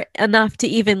recognizes her enough to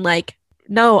even like,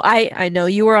 no, I know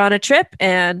you were on a trip,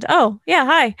 and oh yeah,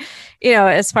 hi,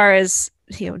 as far as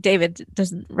David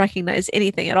doesn't recognize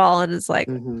anything at all, and is like,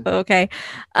 Hmm. okay.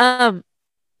 Um,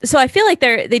 so I feel like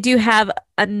they do have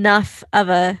enough of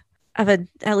a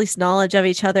at least knowledge of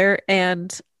each other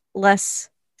and less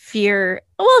fear.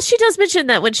 Well, she does mention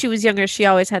that when she was younger, she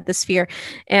always had this fear,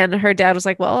 and her dad was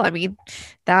like, "Well, I mean,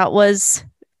 that was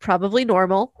probably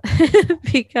normal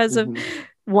because of Hmm.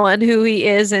 one, who he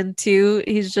is, and two,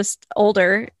 he's just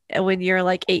older when you're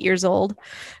like 8 years old."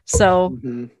 So,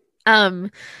 Hmm.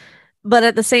 um, but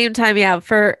at the same time, yeah,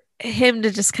 for him to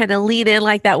just kind of lean in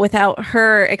like that without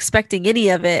her expecting any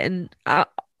of it and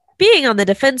being on the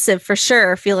defensive for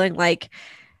sure, feeling like,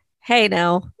 hey,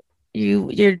 now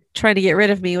you're trying to get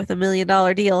rid of me with $1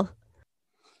 million deal.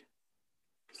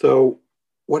 So,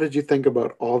 what did you think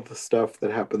about all the stuff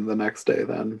that happened the next day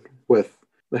then with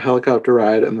the helicopter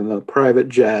ride and then the private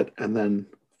jet and then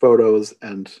photos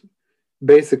and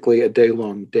basically a day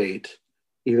long date,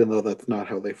 even though that's not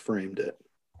how they framed it?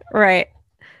 Right.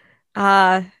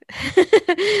 Uh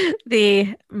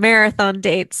the marathon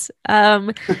dates.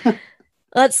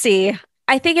 Let's see.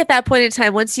 I think at that point in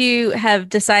time, once you have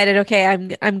decided, okay,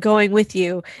 I'm going with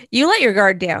you, you let your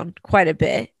guard down quite a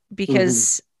bit Hmm.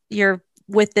 because you're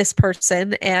with this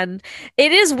person. And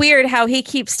it is weird how he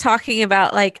keeps talking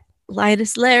about like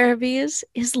Linus Larrabee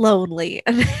is lonely.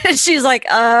 And she's like,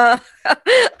 I'm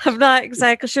not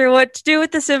exactly sure what to do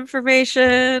with this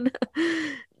information.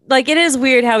 Like it is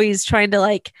weird how he's trying to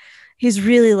like he's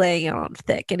really laying it on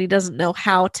thick and he doesn't know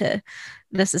how to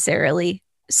necessarily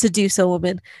seduce a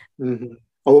woman. Hmm.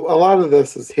 A lot of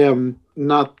this is him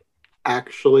not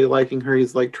actually liking her.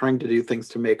 He's like trying to do things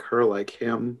to make her like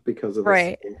him because of this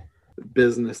Right.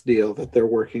 business deal that they're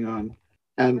working on.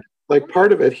 And like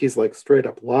part of it, he's like straight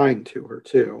up lying to her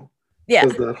too. Yeah.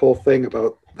 Because that whole thing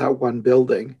about that one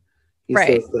building, he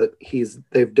Right. says that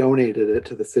they've donated it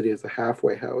to the city as a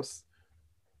halfway house,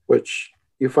 which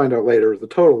you find out later is a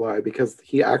total lie because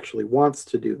he actually wants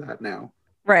to do that now.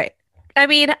 Right. I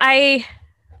mean,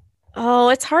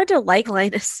 it's hard to like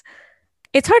Linus.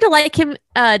 It's hard to like him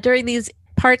during these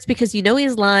parts because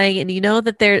he's lying and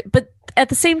that but at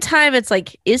the same time it's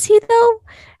like, is he though?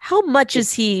 How much is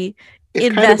It's he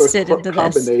it's kind of a invested into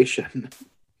this? combination.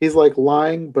 He's like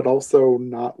lying, but also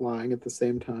not lying at the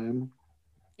same time.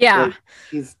 Yeah.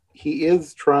 Like he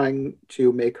is trying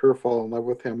to make her fall in love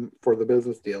with him for the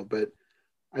business deal, but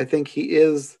I think he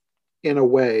is in a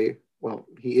way, well,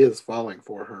 he is falling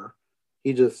for her.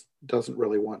 He just doesn't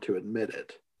really want to admit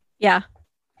it. Yeah.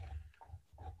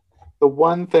 The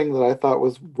one thing that I thought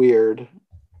was weird,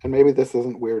 and maybe this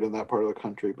isn't weird in that part of the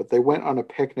country, but they went on a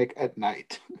picnic at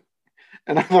night.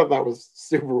 And I thought that was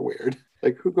super weird.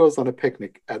 Like, who goes on a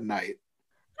picnic at night?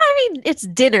 I mean, it's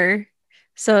dinner.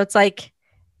 So it's like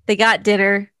they got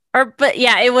dinner. But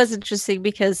yeah, it was interesting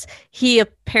because he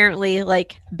apparently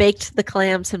like baked the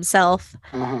clams himself.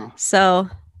 Uh-huh. So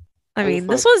I I just mean,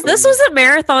 thought this some, was a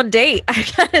marathon date, I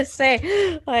gotta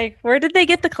say. Like, where did they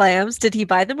get the clams? Did he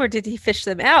buy them or did he fish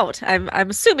them out? I'm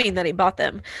assuming that he bought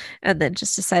them and then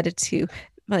just decided to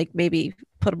like maybe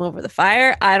put them over the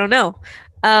fire. I don't know.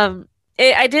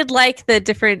 I did like the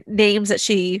different names that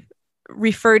she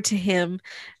referred to him,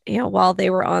 while they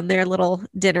were on their little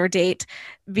dinner date,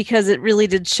 because it really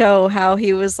did show how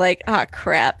he was like, oh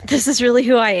crap, this is really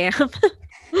who I am.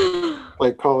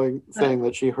 like saying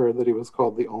that she heard that he was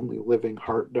called the only living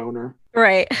heart donor.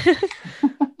 Right.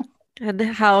 And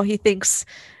how he thinks,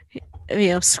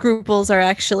 scruples are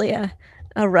actually a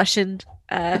Russian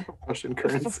Russian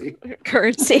currency.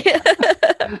 currency.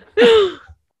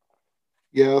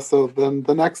 Yeah, so then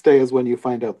the next day is when you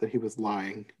find out that he was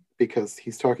lying because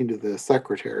he's talking to the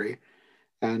secretary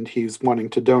and he's wanting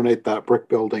to donate that brick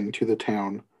building to the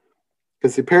town.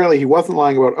 Because apparently he wasn't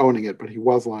lying about owning it, but he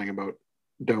was lying about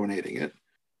donating it.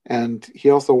 And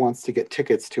he also wants to get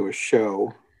tickets to a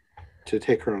show to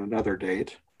take her on another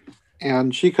date.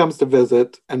 And she comes to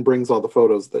visit and brings all the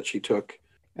photos that she took.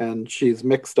 And she's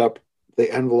mixed up the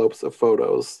envelopes of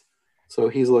photos. So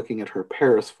he's looking at her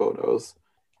Paris photos.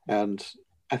 And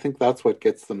I think that's what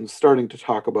gets them starting to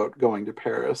talk about going to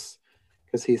Paris.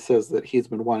 Because he says that he's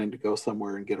been wanting to go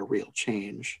somewhere and get a real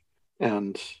change.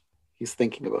 And he's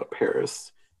thinking about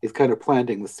Paris. He's kind of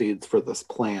planting the seeds for this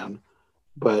plan.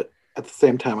 But at the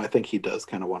same time, I think he does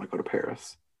kind of want to go to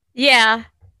Paris. Yeah.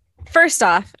 First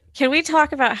off, can we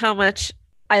talk about how much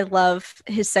I love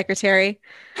his secretary?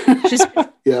 She's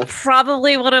yes.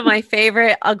 Probably one of my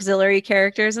favorite auxiliary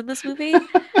characters in this movie.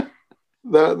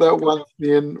 that one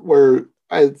scene where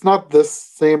it's not this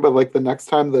same, but like the next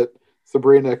time that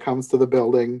Sabrina comes to the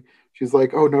building, she's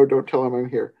like, "Oh no, don't tell him I'm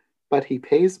here." But he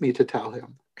pays me to tell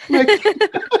him. Like,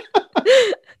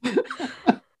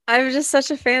 I'm just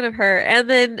such a fan of her. And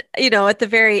then, at the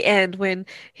very end when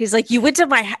he's like, you went to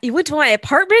my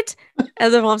apartment?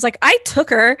 And the mom's like, I took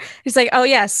her. He's like, oh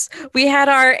yes, we had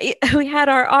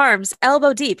our arms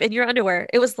elbow deep in your underwear.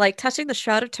 It was like touching the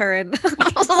Shroud of Turin.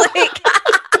 I was like,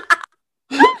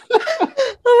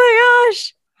 oh my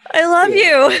gosh, I love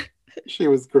you. She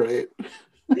was great.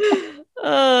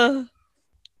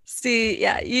 See,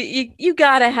 yeah, you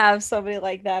gotta have somebody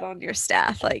like that on your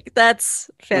staff. Like, that's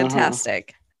fantastic.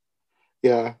 Uh-huh.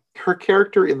 Yeah, her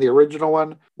character in the original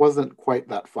one wasn't quite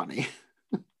that funny.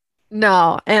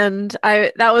 No, and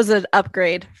that was an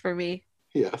upgrade for me.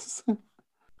 Yes.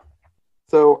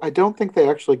 So I don't think they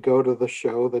actually go to the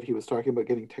show that he was talking about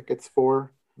getting tickets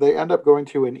for. They end up going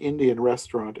to an Indian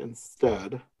restaurant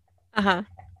instead. Uh-huh.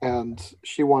 And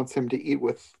she wants him to eat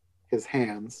with his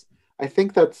hands. I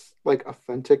think that's like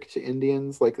authentic to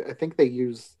Indians. Like, I think they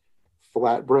use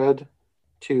flatbread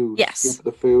to scoop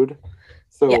the food.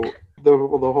 So the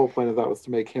whole point of that was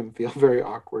to make him feel very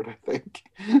awkward, I think.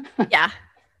 Yeah,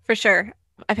 for sure.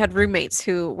 I've had roommates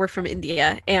who were from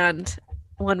India, and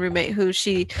one roommate who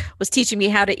she was teaching me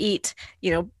how to eat,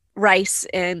 rice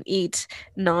and eat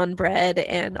naan bread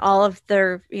and all of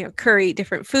their, curry,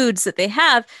 different foods that they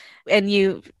have. And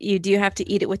you do have to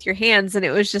eat it with your hands. And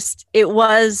it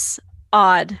was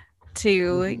odd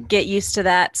to get used to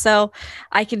that. So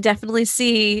I can definitely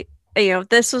see,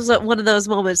 this was one of those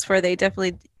moments where they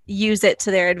definitely use it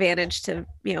to their advantage to,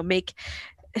 make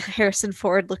Harrison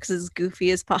Ford looks as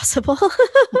goofy as possible.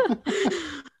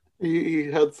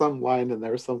 He had some line in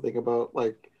there, something about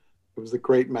like, it was a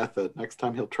great method. Next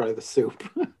time he'll try the soup.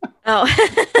 Oh.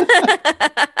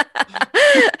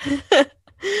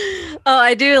 Oh,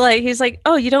 I do like, he's like,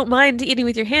 oh, you don't mind eating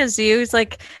with your hands, do you? He's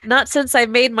like, not since I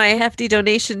made my hefty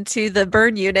donation to the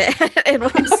burn unit in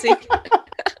Muncie.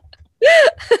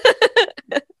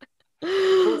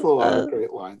 There's a lot of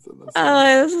great lines in this.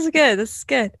 Oh, this is good. This is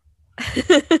good.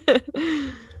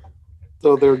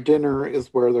 So their dinner is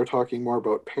where they're talking more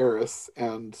about Paris,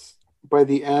 and by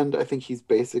the end, I think he's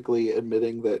basically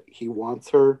admitting that he wants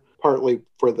her, partly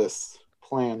for this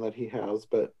plan that he has,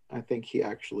 but I think he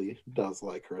actually does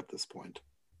like her at this point.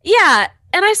 Yeah,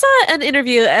 and I saw an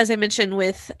interview, as I mentioned,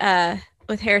 with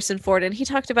Harrison Ford, and he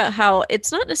talked about how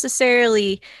it's not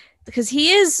necessarily because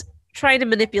he is trying to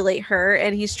manipulate her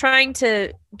and he's trying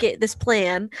to get this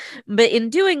plan, but in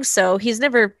doing so, he's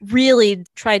never really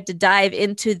tried to dive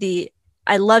into the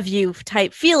I love you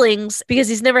type feelings because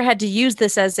he's never had to use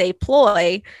this as a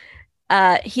ploy.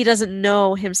 He doesn't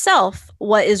know himself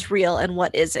what is real and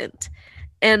what isn't.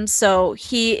 And so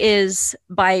he is,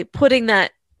 by putting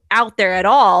that out there at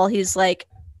all, he's like,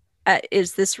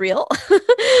 is this real?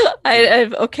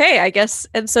 Okay, I guess.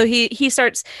 And so he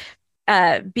starts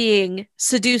being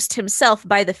seduced himself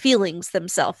by the feelings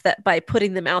themselves, that by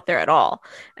putting them out there at all.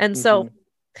 And so,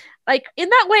 like, in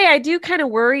that way, I do kind of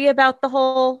worry about the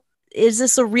whole, is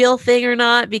this a real thing or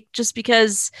not? Just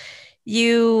because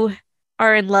you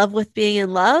are in love with being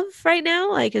in love right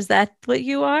now, like, is that what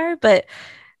you are? But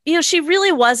she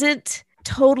really wasn't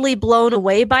totally blown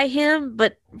away by him,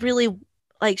 but really,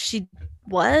 like, she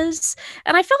was.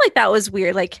 And I felt like that was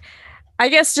weird. Like, I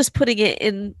guess just putting it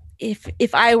in,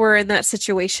 if I were in that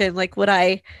situation, like, would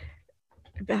I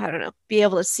don't know, be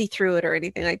able to see through it or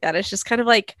anything like that? It's just kind of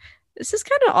like, this is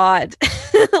kind of odd.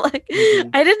 Like,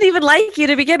 I didn't even like you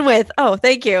to begin with. Oh,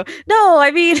 thank you. No,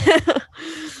 I mean,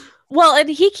 well, and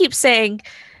he keeps saying,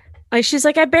 like, she's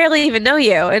like, I barely even know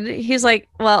you. And he's like,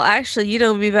 well, actually, you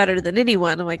know me better than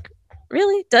anyone. I'm like,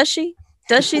 really? Does she?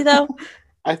 Does she, though?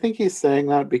 I think he's saying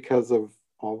that because of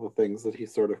all the things that he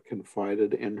sort of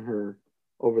confided in her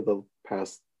over the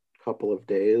past couple of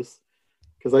days.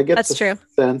 Because I get That's true.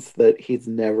 sense that he's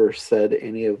never said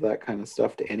any of that kind of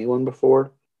stuff to anyone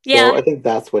before. Yeah. So I think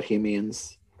that's what he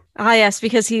means. Ah, yes,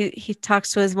 because he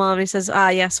talks to his mom. He says, "Ah,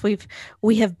 yes,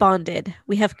 we have bonded,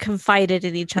 we have confided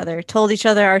in each other, told each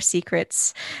other our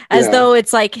secrets, as though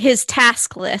it's like his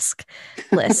task list.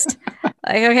 Like,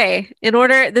 okay, in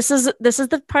order, this is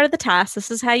the part of the task.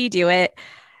 This is how you do it.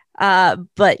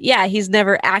 But yeah, he's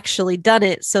never actually done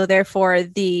it. So therefore,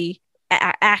 the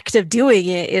act of doing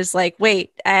it is like,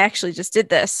 wait, I actually just did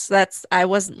this. I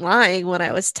wasn't lying when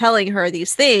I was telling her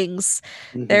these things.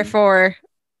 Therefore."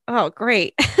 Oh,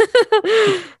 great.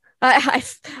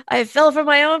 I fell for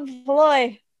my own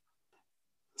ploy.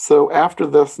 So after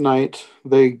this night,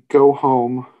 they go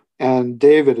home, and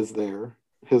David is there.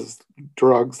 His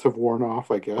drugs have worn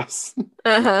off, I guess.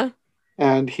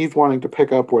 And he's wanting to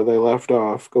pick up where they left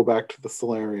off, go back to the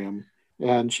solarium.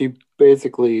 And she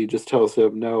basically just tells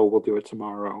him, no, we'll do it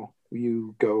tomorrow.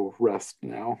 You go rest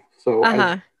now. So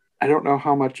I don't know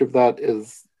how much of that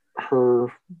is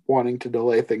her wanting to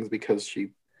delay things because she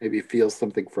maybe feels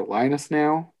something for Linus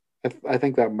now. I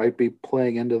think that might be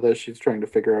playing into this. She's trying to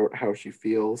figure out how she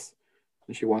feels,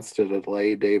 and she wants to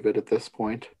delay David at this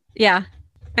point. Yeah,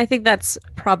 I think that's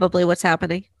probably what's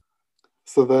happening.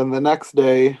 So then the next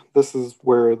day, this is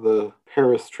where the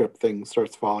Paris trip thing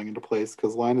starts falling into place,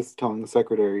 because Linus is telling the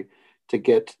secretary to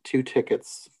get 2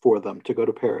 tickets for them to go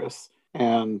to Paris.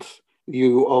 And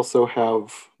you also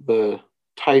have the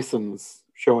Tysons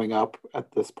showing up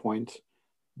at this point,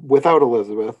 without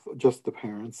Elizabeth, just the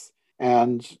parents.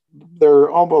 And they're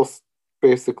almost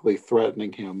basically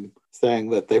threatening him,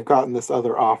 saying that they've gotten this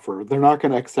other offer. They're not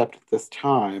going to accept it this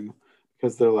time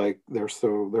because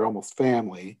they're almost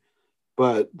family.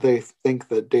 But they think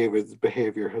that David's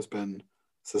behavior has been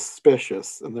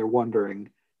suspicious, and they're wondering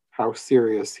how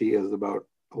serious he is about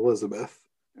Elizabeth.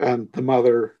 And the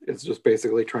mother is just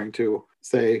basically trying to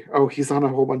say, oh, he's on a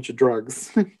whole bunch of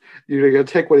drugs. You're going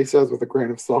to take what he says with a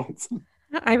grain of salt.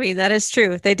 I mean, that is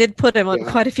true. They did put him on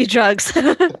quite a few drugs.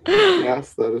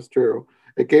 Yes, that is true.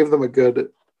 It gave them a good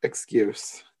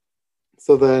excuse.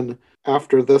 So then,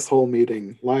 after this whole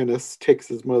meeting, Linus takes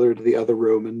his mother to the other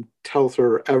room and tells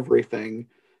her everything.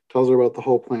 Tells her about the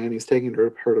whole plan. He's taking her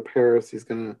to Paris. He's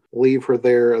going to leave her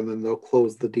there, and then they'll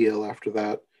close the deal after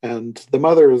that. And the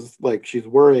mother is like, she's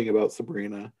worrying about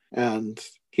Sabrina. And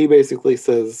he basically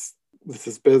says, this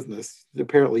is business.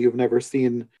 Apparently you've never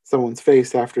seen someone's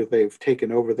face after they've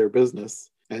taken over their business.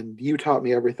 And you taught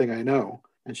me everything I know.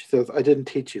 And she says, I didn't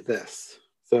teach you this.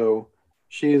 So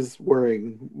she's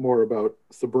worrying more about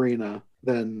Sabrina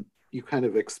than you kind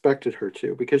of expected her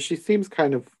to, because she seems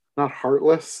kind of not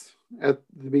heartless at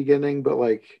the beginning, but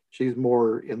like she's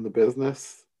more in the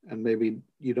business, and maybe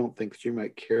you don't think she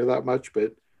might care that much,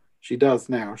 but she does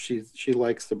now. She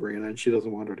likes Sabrina, and she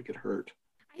doesn't want her to get hurt.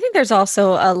 I think there's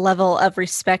also a level of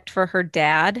respect for her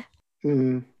dad.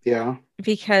 Yeah.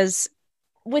 Because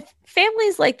with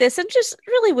families like this, and just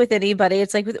really with anybody,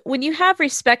 it's like when you have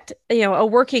respect, a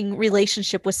working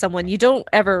relationship with someone, you don't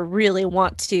ever really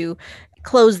want to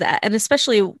close that. And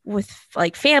especially with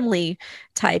like family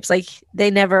types, like they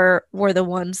never were the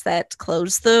ones that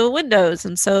closed the windows.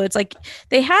 And so it's like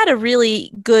they had a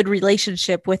really good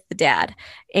relationship with the dad,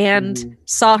 and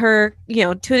saw her,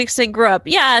 to an extent grow up.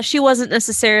 Yeah, she wasn't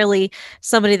necessarily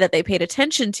somebody that they paid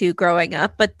attention to growing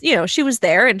up, but she was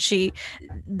there, and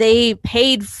they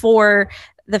paid for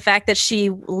the fact that she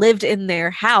lived in their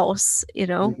house,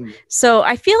 So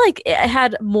I feel like it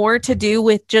had more to do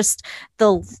with just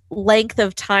the length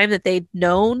of time that they'd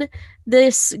known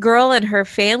this girl and her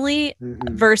family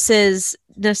versus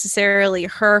necessarily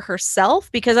her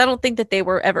herself, because I don't think that they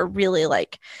were ever really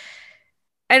like,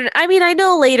 And I mean, I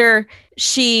know later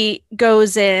she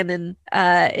goes in and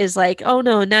is like, "Oh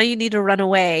no, now you need to run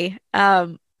away."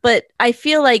 But I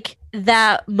feel like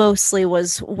that mostly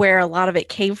was where a lot of it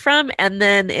came from, and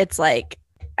then it's like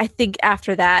I think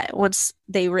after that, once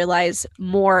they realize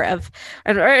more of,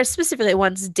 or specifically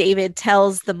once David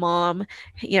tells the mom,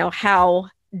 how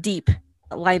deep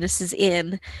Linus is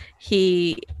in,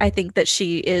 I think that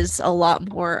she is a lot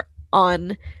more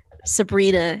on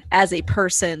Sabrina as a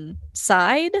person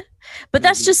side. But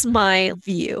that's Mhm. just my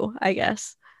view, I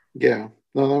guess. Yeah,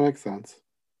 no, that makes sense.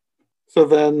 So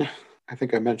then, I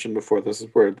think I mentioned before, this is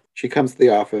where she comes to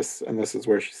the office, and this is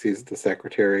where she sees the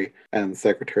secretary, and the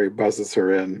secretary buzzes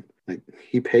her in. Like,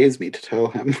 he pays me to tell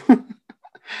him.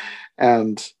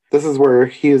 And this is where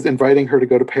he is inviting her to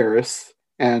go to Paris,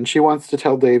 and she wants to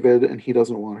tell David, and he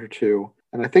doesn't want her to.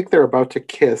 And I think they're about to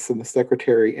kiss, and the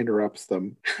secretary interrupts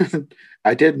them.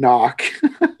 I did knock.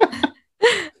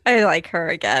 I like her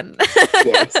again.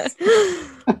 Yes.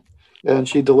 And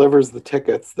she delivers the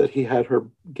tickets that he had her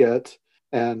get.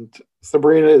 And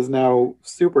Sabrina is now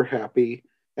super happy,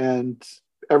 and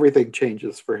everything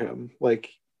changes for him. Like,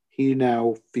 he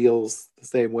now feels the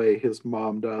same way his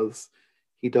mom does.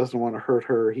 He doesn't want to hurt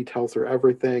her. He tells her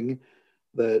everything,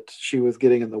 that she was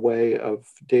getting in the way of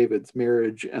David's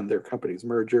marriage and their company's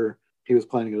merger. He was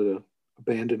planning to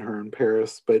abandon her in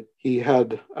Paris, but he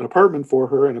had an apartment for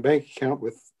her and a bank account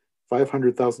with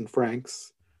 500,000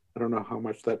 francs. I don't know how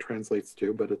much that translates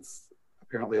to, but it's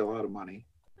apparently a lot of money.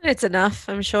 It's enough,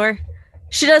 I'm sure.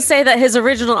 She does say that his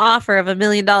original offer of $1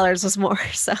 million was more,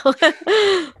 so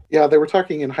Yeah, they were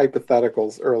talking in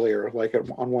hypotheticals earlier, like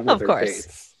on one of of their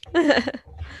course. dates.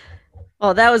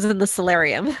 Well, that was in the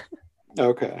solarium.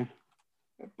 Okay.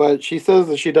 But she says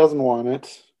that she doesn't want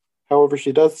it. However,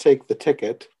 she does take the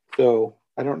ticket. So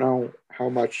I don't know how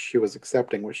much she was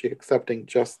accepting. Was she accepting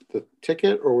just the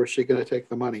ticket, or was she going to take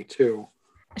the money too?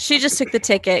 She just took the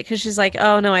ticket because she's like,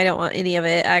 "Oh no, I don't want any of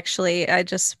it. Actually,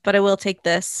 but I will take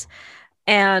this."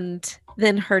 And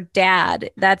then her dad,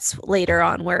 that's later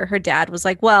on where her dad was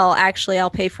like, "Well, actually, I'll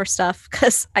pay for stuff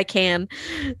because I can."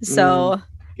 Mm, So,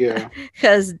 yeah.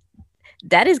 because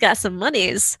daddy's got some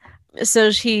monies.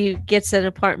 So she gets an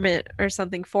apartment or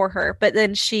something for her. But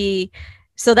then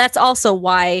so that's also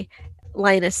why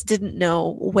Linus didn't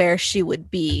know where she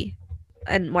would be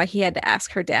and why he had to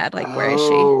ask her dad, like, where is she?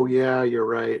 Oh, yeah, you're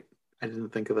right. I didn't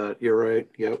think of that. You're right.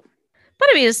 Yep. But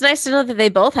I mean, it's nice to know that they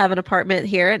both have an apartment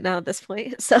here now at this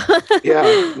point. So,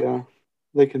 Yeah, yeah.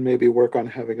 They can maybe work on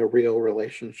having a real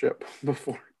relationship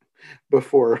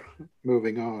before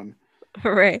moving on,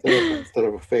 right. instead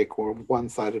of a fake or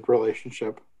one-sided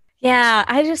relationship. Yeah,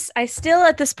 I still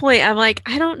at this point, I'm like,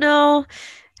 I don't know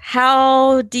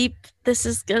how deep this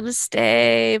is gonna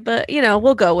stay, but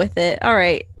we'll go with it. All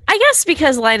right. I guess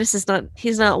because Linus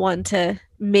he's not one to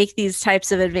make these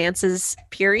types of advances,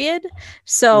 period.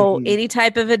 So Hmm. any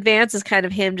type of advance is kind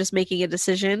of him just making a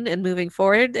decision and moving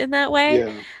forward in that way.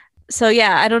 Yeah, So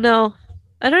yeah, I don't know.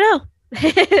 I don't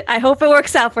know. I hope it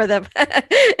works out for them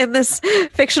in this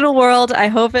fictional world. I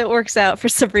hope it works out for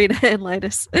Sabrina and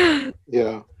Linus.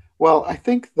 yeah. Well, I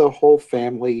think the whole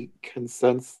family can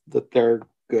sense that they're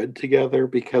good together,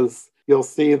 because you'll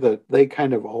see that they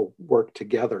kind of all work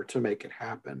together to make it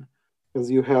happen.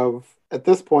 Because you have, at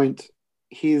this point,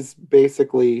 he's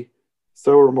basically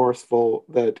so remorseful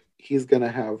that he's going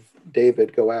to have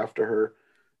David go after her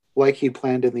like he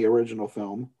planned in the original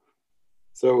film.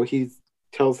 So he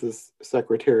tells his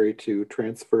secretary to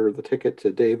transfer the ticket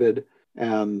to David,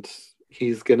 and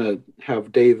he's going to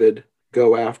have David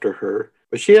go after her.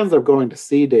 But she ends up going to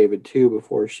see David too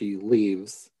before she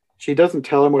leaves. She doesn't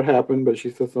tell him what happened, but she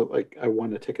says, like, I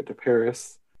won a ticket to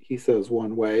Paris. He says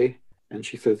one way, and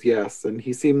she says yes, and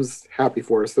he seems happy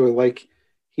for her. So, like,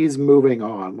 he's moving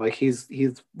on. Like, he's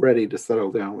ready to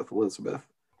settle down with Elizabeth.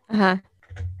 Uh-huh.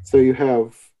 So you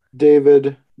have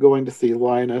David going to see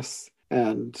Linus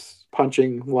and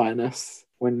punching Linus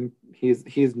when he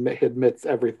admits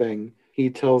everything. He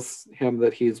tells him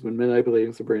that he's been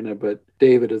manipulating Sabrina, but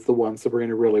David is the one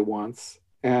Sabrina really wants.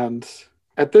 And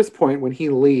at this point, when he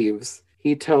leaves,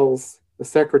 he tells the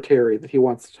secretary that he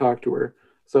wants to talk to her.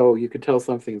 So you could tell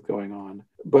something's going on.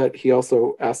 But he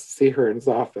also asks to see her in his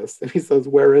office, and he says,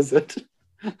 "Where is it?"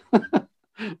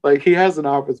 Like, he has an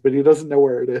office, but he doesn't know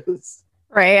where it is.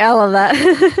 Right. I love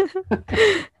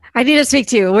that. I need to speak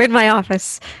to you. We're in my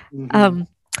office. Mm-hmm.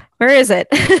 Where is it?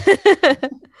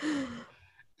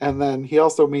 And then he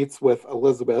also meets with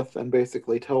Elizabeth and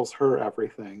basically tells her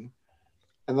everything.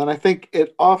 And then I think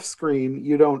it off screen,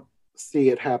 you don't see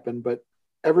it happen, but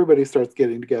everybody starts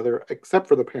getting together except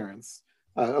for the parents,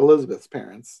 Elizabeth's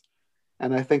parents.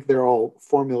 And I think they're all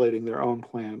formulating their own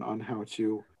plan on how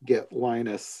to get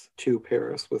Linus to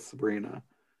Paris with Sabrina.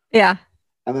 Yeah.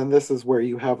 And then this is where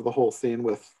you have the whole scene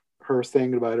with her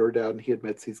saying goodbye to her dad, and he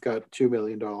admits he's got $2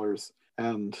 million.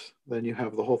 And then you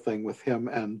have the whole thing with him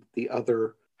and the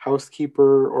other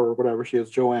housekeeper or whatever she is,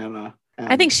 Joanna. And,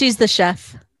 I think she's the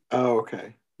chef. Oh,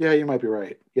 okay. Yeah, you might be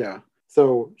right. Yeah.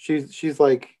 So she's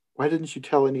like, why didn't you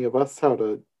tell any of us how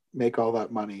to make all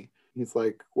that money? He's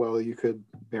like, well, you could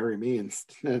marry me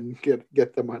and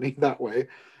get the money that way.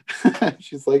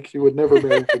 She's like, she would never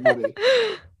marry for money.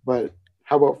 But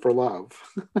how about for love?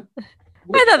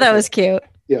 I thought that was cute.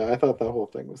 Yeah, I thought that whole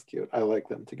thing was cute. I like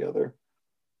them together.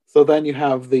 So then you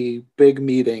have the big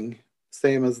meeting,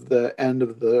 same as the end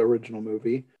of the original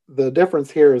movie. The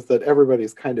difference here is that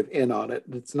everybody's kind of in on it.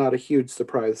 It's not a huge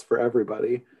surprise for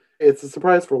everybody. It's a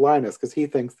surprise for Linus because he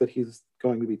thinks that he's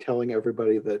going to be telling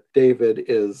everybody that David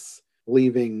is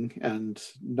leaving and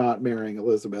not marrying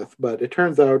Elizabeth. But it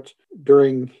turns out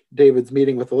during David's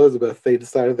meeting with Elizabeth, they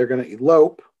decided they're going to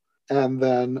elope. And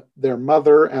then their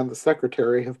mother and the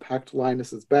secretary have packed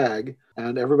Linus's bag,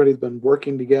 and everybody's been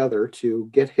working together to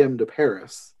get him to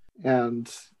Paris.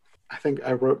 And I think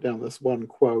I wrote down this one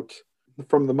quote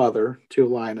from the mother to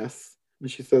Linus. And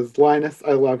she says, "Linus,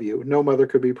 I love you. No mother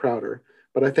could be prouder.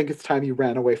 But I think it's time you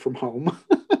ran away from home."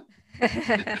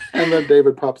 And then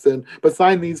David pops in, but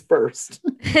sign these first.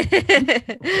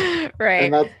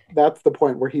 Right. And that's the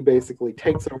point where he basically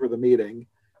takes over the meeting.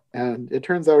 And it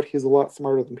turns out he's a lot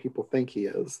smarter than people think he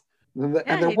is. And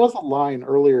there was a line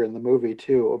earlier in the movie,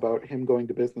 too, about him going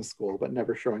to business school but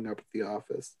never showing up at the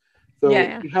office. So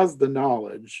he has the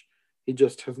knowledge. He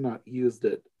just has not used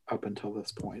it up until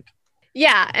this point.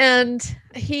 Yeah, and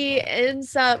he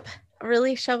ends up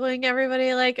really showing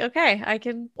everybody like, okay, I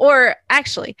can, or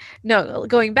actually, no,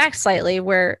 going back slightly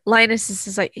where Linus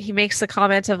is like, he makes the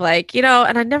comment of like, and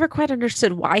I never quite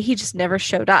understood why he just never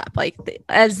showed up. Like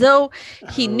as though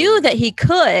he knew that he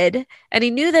could, and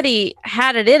he knew that he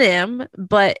had it in him,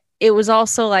 but it was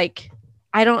also like,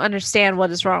 I don't understand what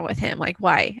is wrong with him. Like,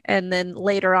 why? And then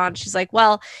later on, she's like,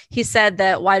 well, he said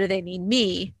that why do they need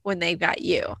me when they've got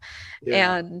you?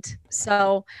 Yeah. And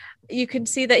so you can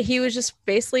see that he was just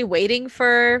basically waiting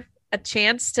for a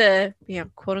chance to,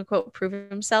 quote unquote, prove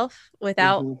himself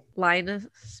without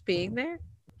Linus being there.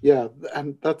 Yeah.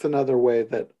 And that's another way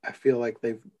that I feel like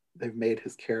they've made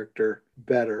his character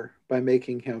better by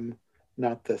making him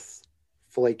not this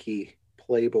flaky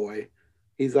playboy.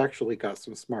 He's actually got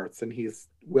some smarts and he's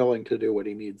willing to do what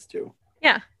he needs to.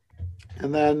 Yeah.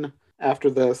 And then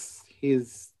after this,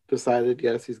 he's decided,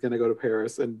 yes, he's going to go to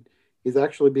Paris, and he's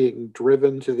actually being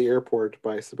driven to the airport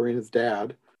by Sabrina's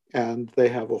dad. And they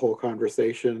have a whole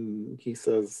conversation. He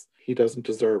says he doesn't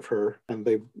deserve her, and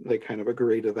they kind of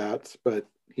agree to that, but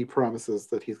he promises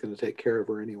that he's going to take care of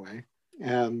her anyway.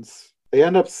 And they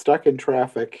end up stuck in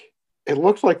traffic. It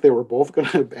looked like they were both going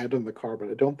to abandon the car, but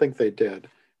I don't think they did.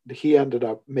 He ended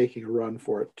up making a run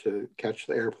for it to catch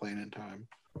the airplane in time.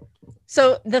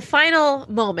 So the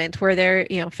final moment where they're,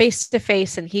 face to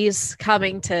face, and he's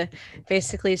coming to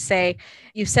basically say,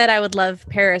 you said I would love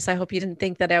Paris. I hope you didn't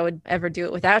think that I would ever do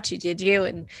it without you, did you?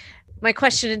 And my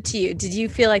question to you, did you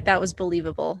feel like that was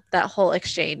believable, that whole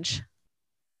exchange?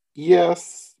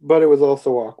 Yes, but it was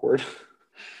also awkward.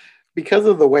 Because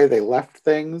of the way they left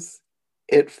things,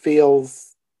 it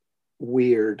feels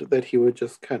weird that he would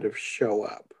just kind of show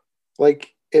up.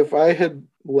 Like, if I had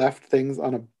left things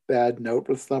on a bad note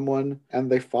with someone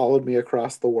and they followed me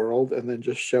across the world and then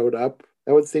just showed up,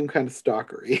 that would seem kind of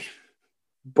stalkery.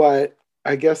 But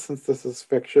I guess since this is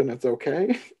fiction, it's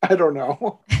okay. I don't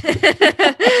know.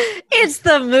 It's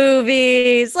the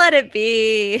movies. Let it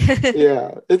be.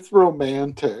 Yeah, it's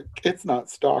romantic. It's not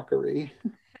stalkery.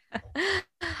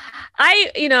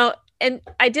 And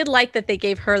I did like that they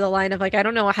gave her the line of like, I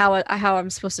don't know how I'm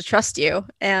supposed to trust you.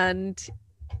 And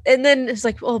then it's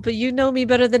like, oh, but you know me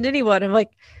better than anyone. I'm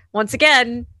like, once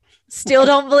again, still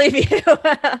don't believe you.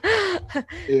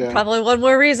 Yeah. Probably one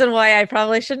more reason why I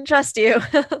probably shouldn't trust you.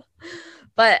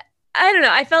 But I don't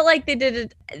know. I felt like they did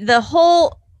it, the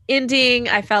whole ending.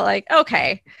 I felt like,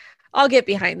 okay, I'll get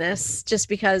behind this just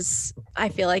because I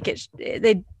feel like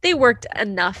they worked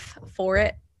enough for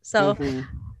it. So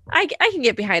I can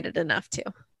get behind it enough too.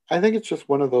 I think it's just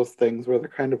one of those things where they're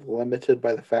kind of limited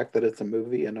by the fact that it's a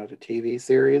movie and not a TV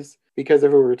series. Because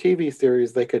if it were a TV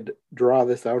series, they could draw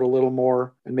this out a little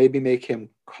more and maybe make him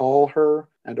call her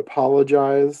and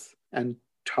apologize and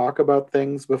talk about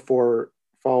things before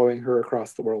following her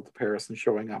across the world to Paris and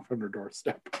showing up on her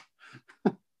doorstep.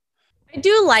 I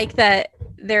do like that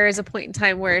there is a point in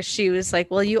time where she was like,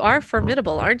 well, you are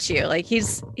formidable, aren't you? Like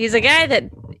he's a guy that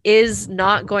is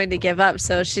not going to give up.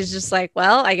 So she's just like,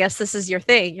 well, I guess this is your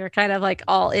thing. You're kind of like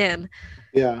all in.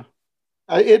 Yeah.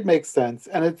 It makes sense.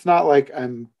 And it's not like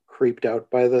I'm creeped out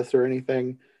by this or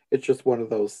anything. It's just one of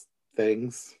those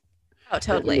things. Oh,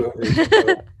 totally.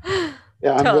 So,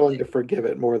 yeah, I'm willing Totally. to forgive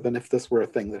it more than if this were a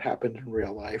thing that happened in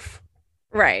real life.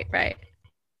 Right, right.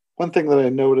 One thing that I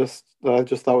noticed that I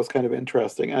just thought was kind of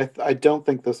interesting, I don't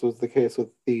think this was the case with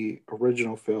the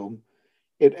original film.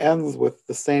 It ends with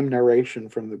the same narration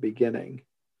from the beginning.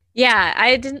 Yeah,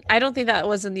 I don't think that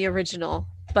was in the original,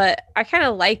 but I kind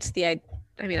of liked I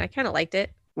kind of liked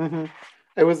it. Mm-hmm.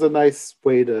 It was a nice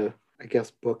way to, I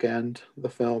guess, bookend the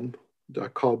film, to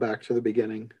call back to the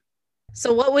beginning.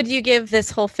 So what would you give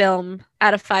this whole film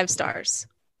out of 5 stars?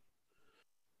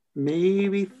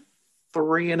 Maybe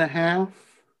 3.5.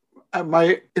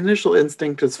 My initial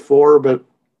instinct is 4, but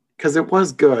because it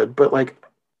was good, but like,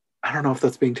 I don't know if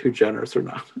that's being too generous or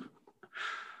not.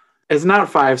 It's not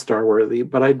 5-star worthy,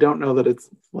 but I don't know that it's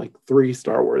like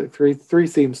 3-star worthy. Three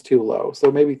seems too low,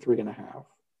 so maybe 3.5.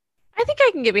 I think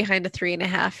I can get behind a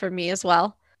 3.5 for me as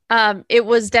well. It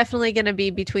was definitely going to be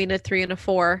between a 3 and a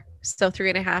 4. So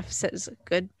 3.5 is a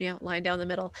good, line down the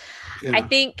middle. Yeah. I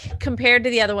think compared to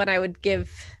the other one, I would give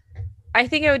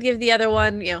the other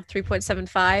one,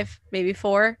 3.75, maybe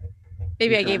 4.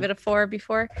 Maybe I gave it a 4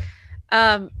 before.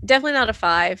 Definitely not a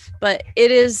 5, but it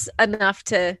is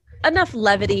enough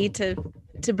levity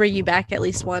to bring you back at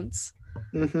least once.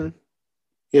 Mm-hmm.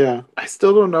 Yeah, I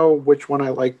still don't know which one I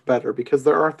like better because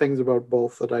there are things about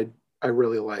both that I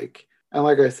really like. And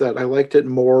like I said, I liked it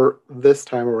more this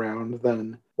time around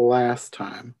than last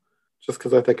time, just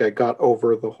because I think I got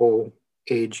over the whole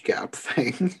age gap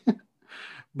thing.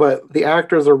 But the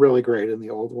actors are really great in the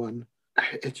old one.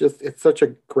 It's such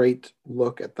a great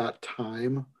look at that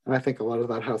time. And I think a lot of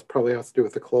that probably has to do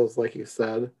with the clothes, like you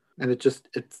said. And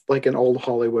it's like an old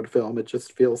Hollywood film. It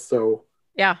just feels so,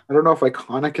 Yeah. I don't know if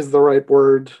iconic is the right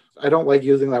word. I don't like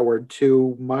using that word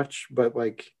too much, but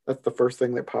like that's the first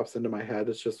thing that pops into my head.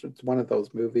 It's one of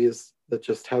those movies that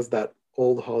just has that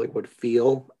old Hollywood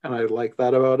feel, and I like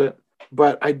that about it.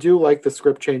 But I do like the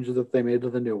script changes that they made to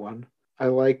the new one. I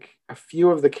like a few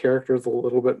of the characters a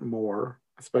little bit more,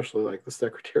 especially like the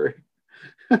secretary.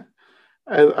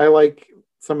 I like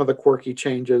some of the quirky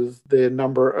changes, the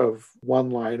number of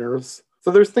one-liners.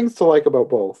 So there's things to like about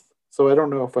both. So I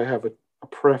don't know if I have a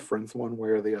preference one way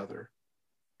or the other.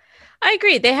 I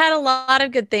agree. They had a lot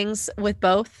of good things with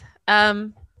both. Yeah,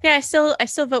 I still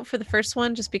vote for the first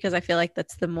one just because I feel like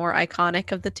that's the more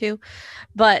iconic of the two.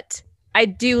 But I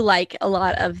do like a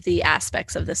lot of the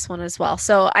aspects of this one as well.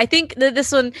 So I think that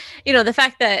this one, the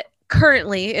fact that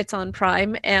currently it's on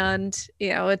Prime and,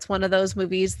 it's one of those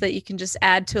movies that you can just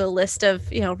add to a list of,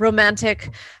 romantic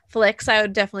flicks, I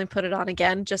would definitely put it on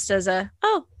again just as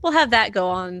we'll have that go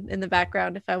on in the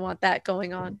background if I want that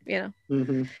going on,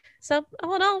 Mm-hmm. So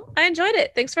all in all, I enjoyed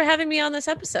it. Thanks for having me on this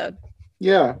episode.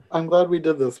 Yeah, I'm glad we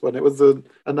did this one. It was a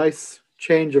nice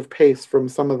change of pace from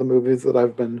some of the movies that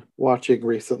I've been watching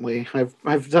recently.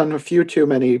 I've done a few too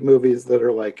many movies that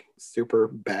are like super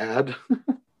bad.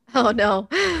 Oh no,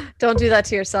 don't do that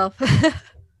to yourself.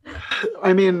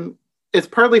 I mean, it's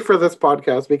partly for this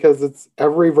podcast because it's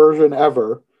every version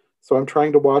ever. So I'm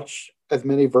trying to watch as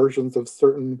many versions of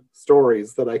certain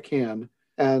stories that I can.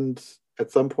 And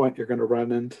at some point, you're going to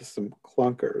run into some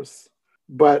clunkers.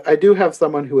 But I do have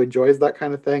someone who enjoys that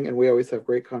kind of thing, and we always have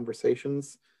great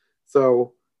conversations.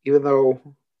 So even though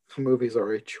movies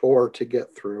are a chore to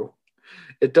get through,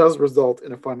 it does result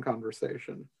in a fun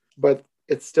conversation. But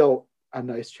it's still a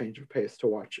nice change of pace to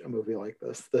watch a movie like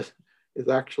this that is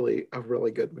actually a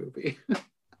really good movie.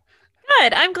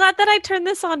 Good. I'm glad that I turned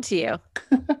this on to you.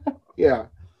 Yeah.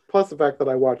 Plus the fact that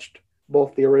I watched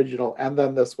both the original and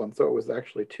then this one, so it was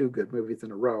actually 2 good movies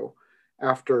in a row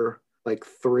after like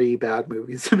 3 bad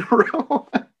movies in a row.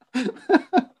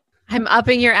 I'm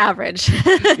upping your average.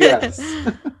 Yes.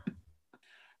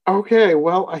 Okay,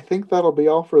 well, I think that'll be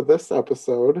all for this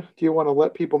episode. Do you want to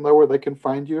let people know where they can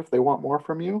find you if they want more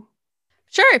from you?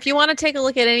 Sure. If you want to take a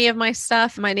look at any of my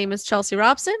stuff, my name is Chelsea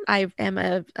Robson. I am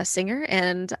a singer,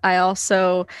 and I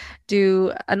also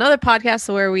do another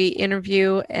podcast where we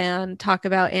interview and talk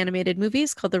about animated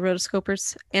movies called the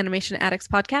Rotoscopers Animation Addicts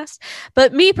Podcast.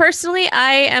 But me personally,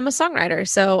 I am a songwriter.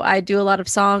 So I do a lot of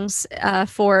songs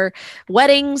for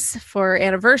weddings, for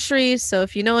anniversaries. So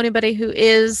if you know anybody who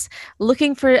is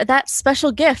looking for that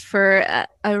special gift for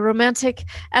a romantic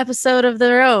episode of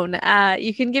their own,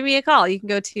 you can give me a call. You can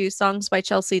go to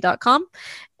songsbychelsea.com,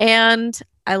 and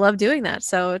I love doing that.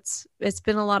 So it's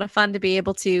been a lot of fun to be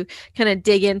able to kind of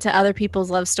dig into other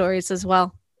people's love stories as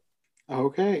well.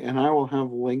 Okay, and I will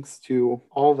have links to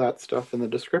all that stuff in the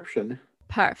description.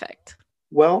 Perfect.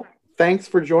 Well, thanks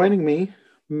for joining me.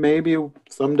 Maybe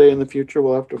someday in the future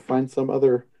we'll have to find some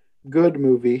other good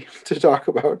movie to talk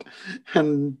about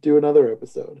and do another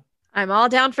episode. I'm all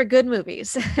down for good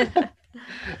movies.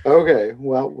 Okay,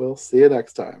 well, we'll see you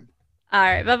next time. All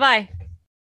right, bye-bye.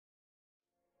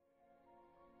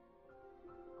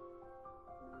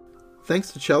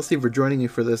 Thanks to Chelsea for joining me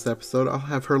for this episode. I'll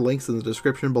have her links in the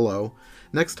description below.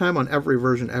 Next time on Every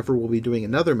Version Ever, we'll be doing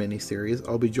another mini-series.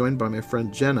 I'll be joined by my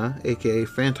friend Jenna, aka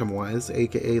Phantomwise,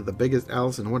 aka the biggest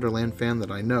Alice in Wonderland fan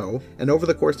that I know. And over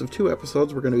the course of 2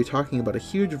 episodes, we're going to be talking about a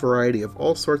huge variety of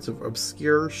all sorts of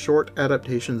obscure, short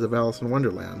adaptations of Alice in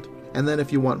Wonderland. And then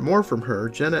if you want more from her,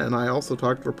 Jenna and I also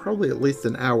talked for probably at least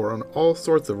an hour on all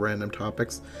sorts of random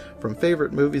topics, from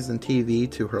favorite movies and TV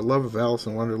to her love of Alice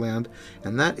in Wonderland,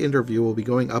 and that interview will be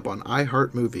going up on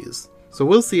iHeartMovies. So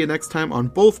we'll see you next time on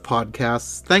both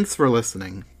podcasts. Thanks for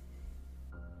listening.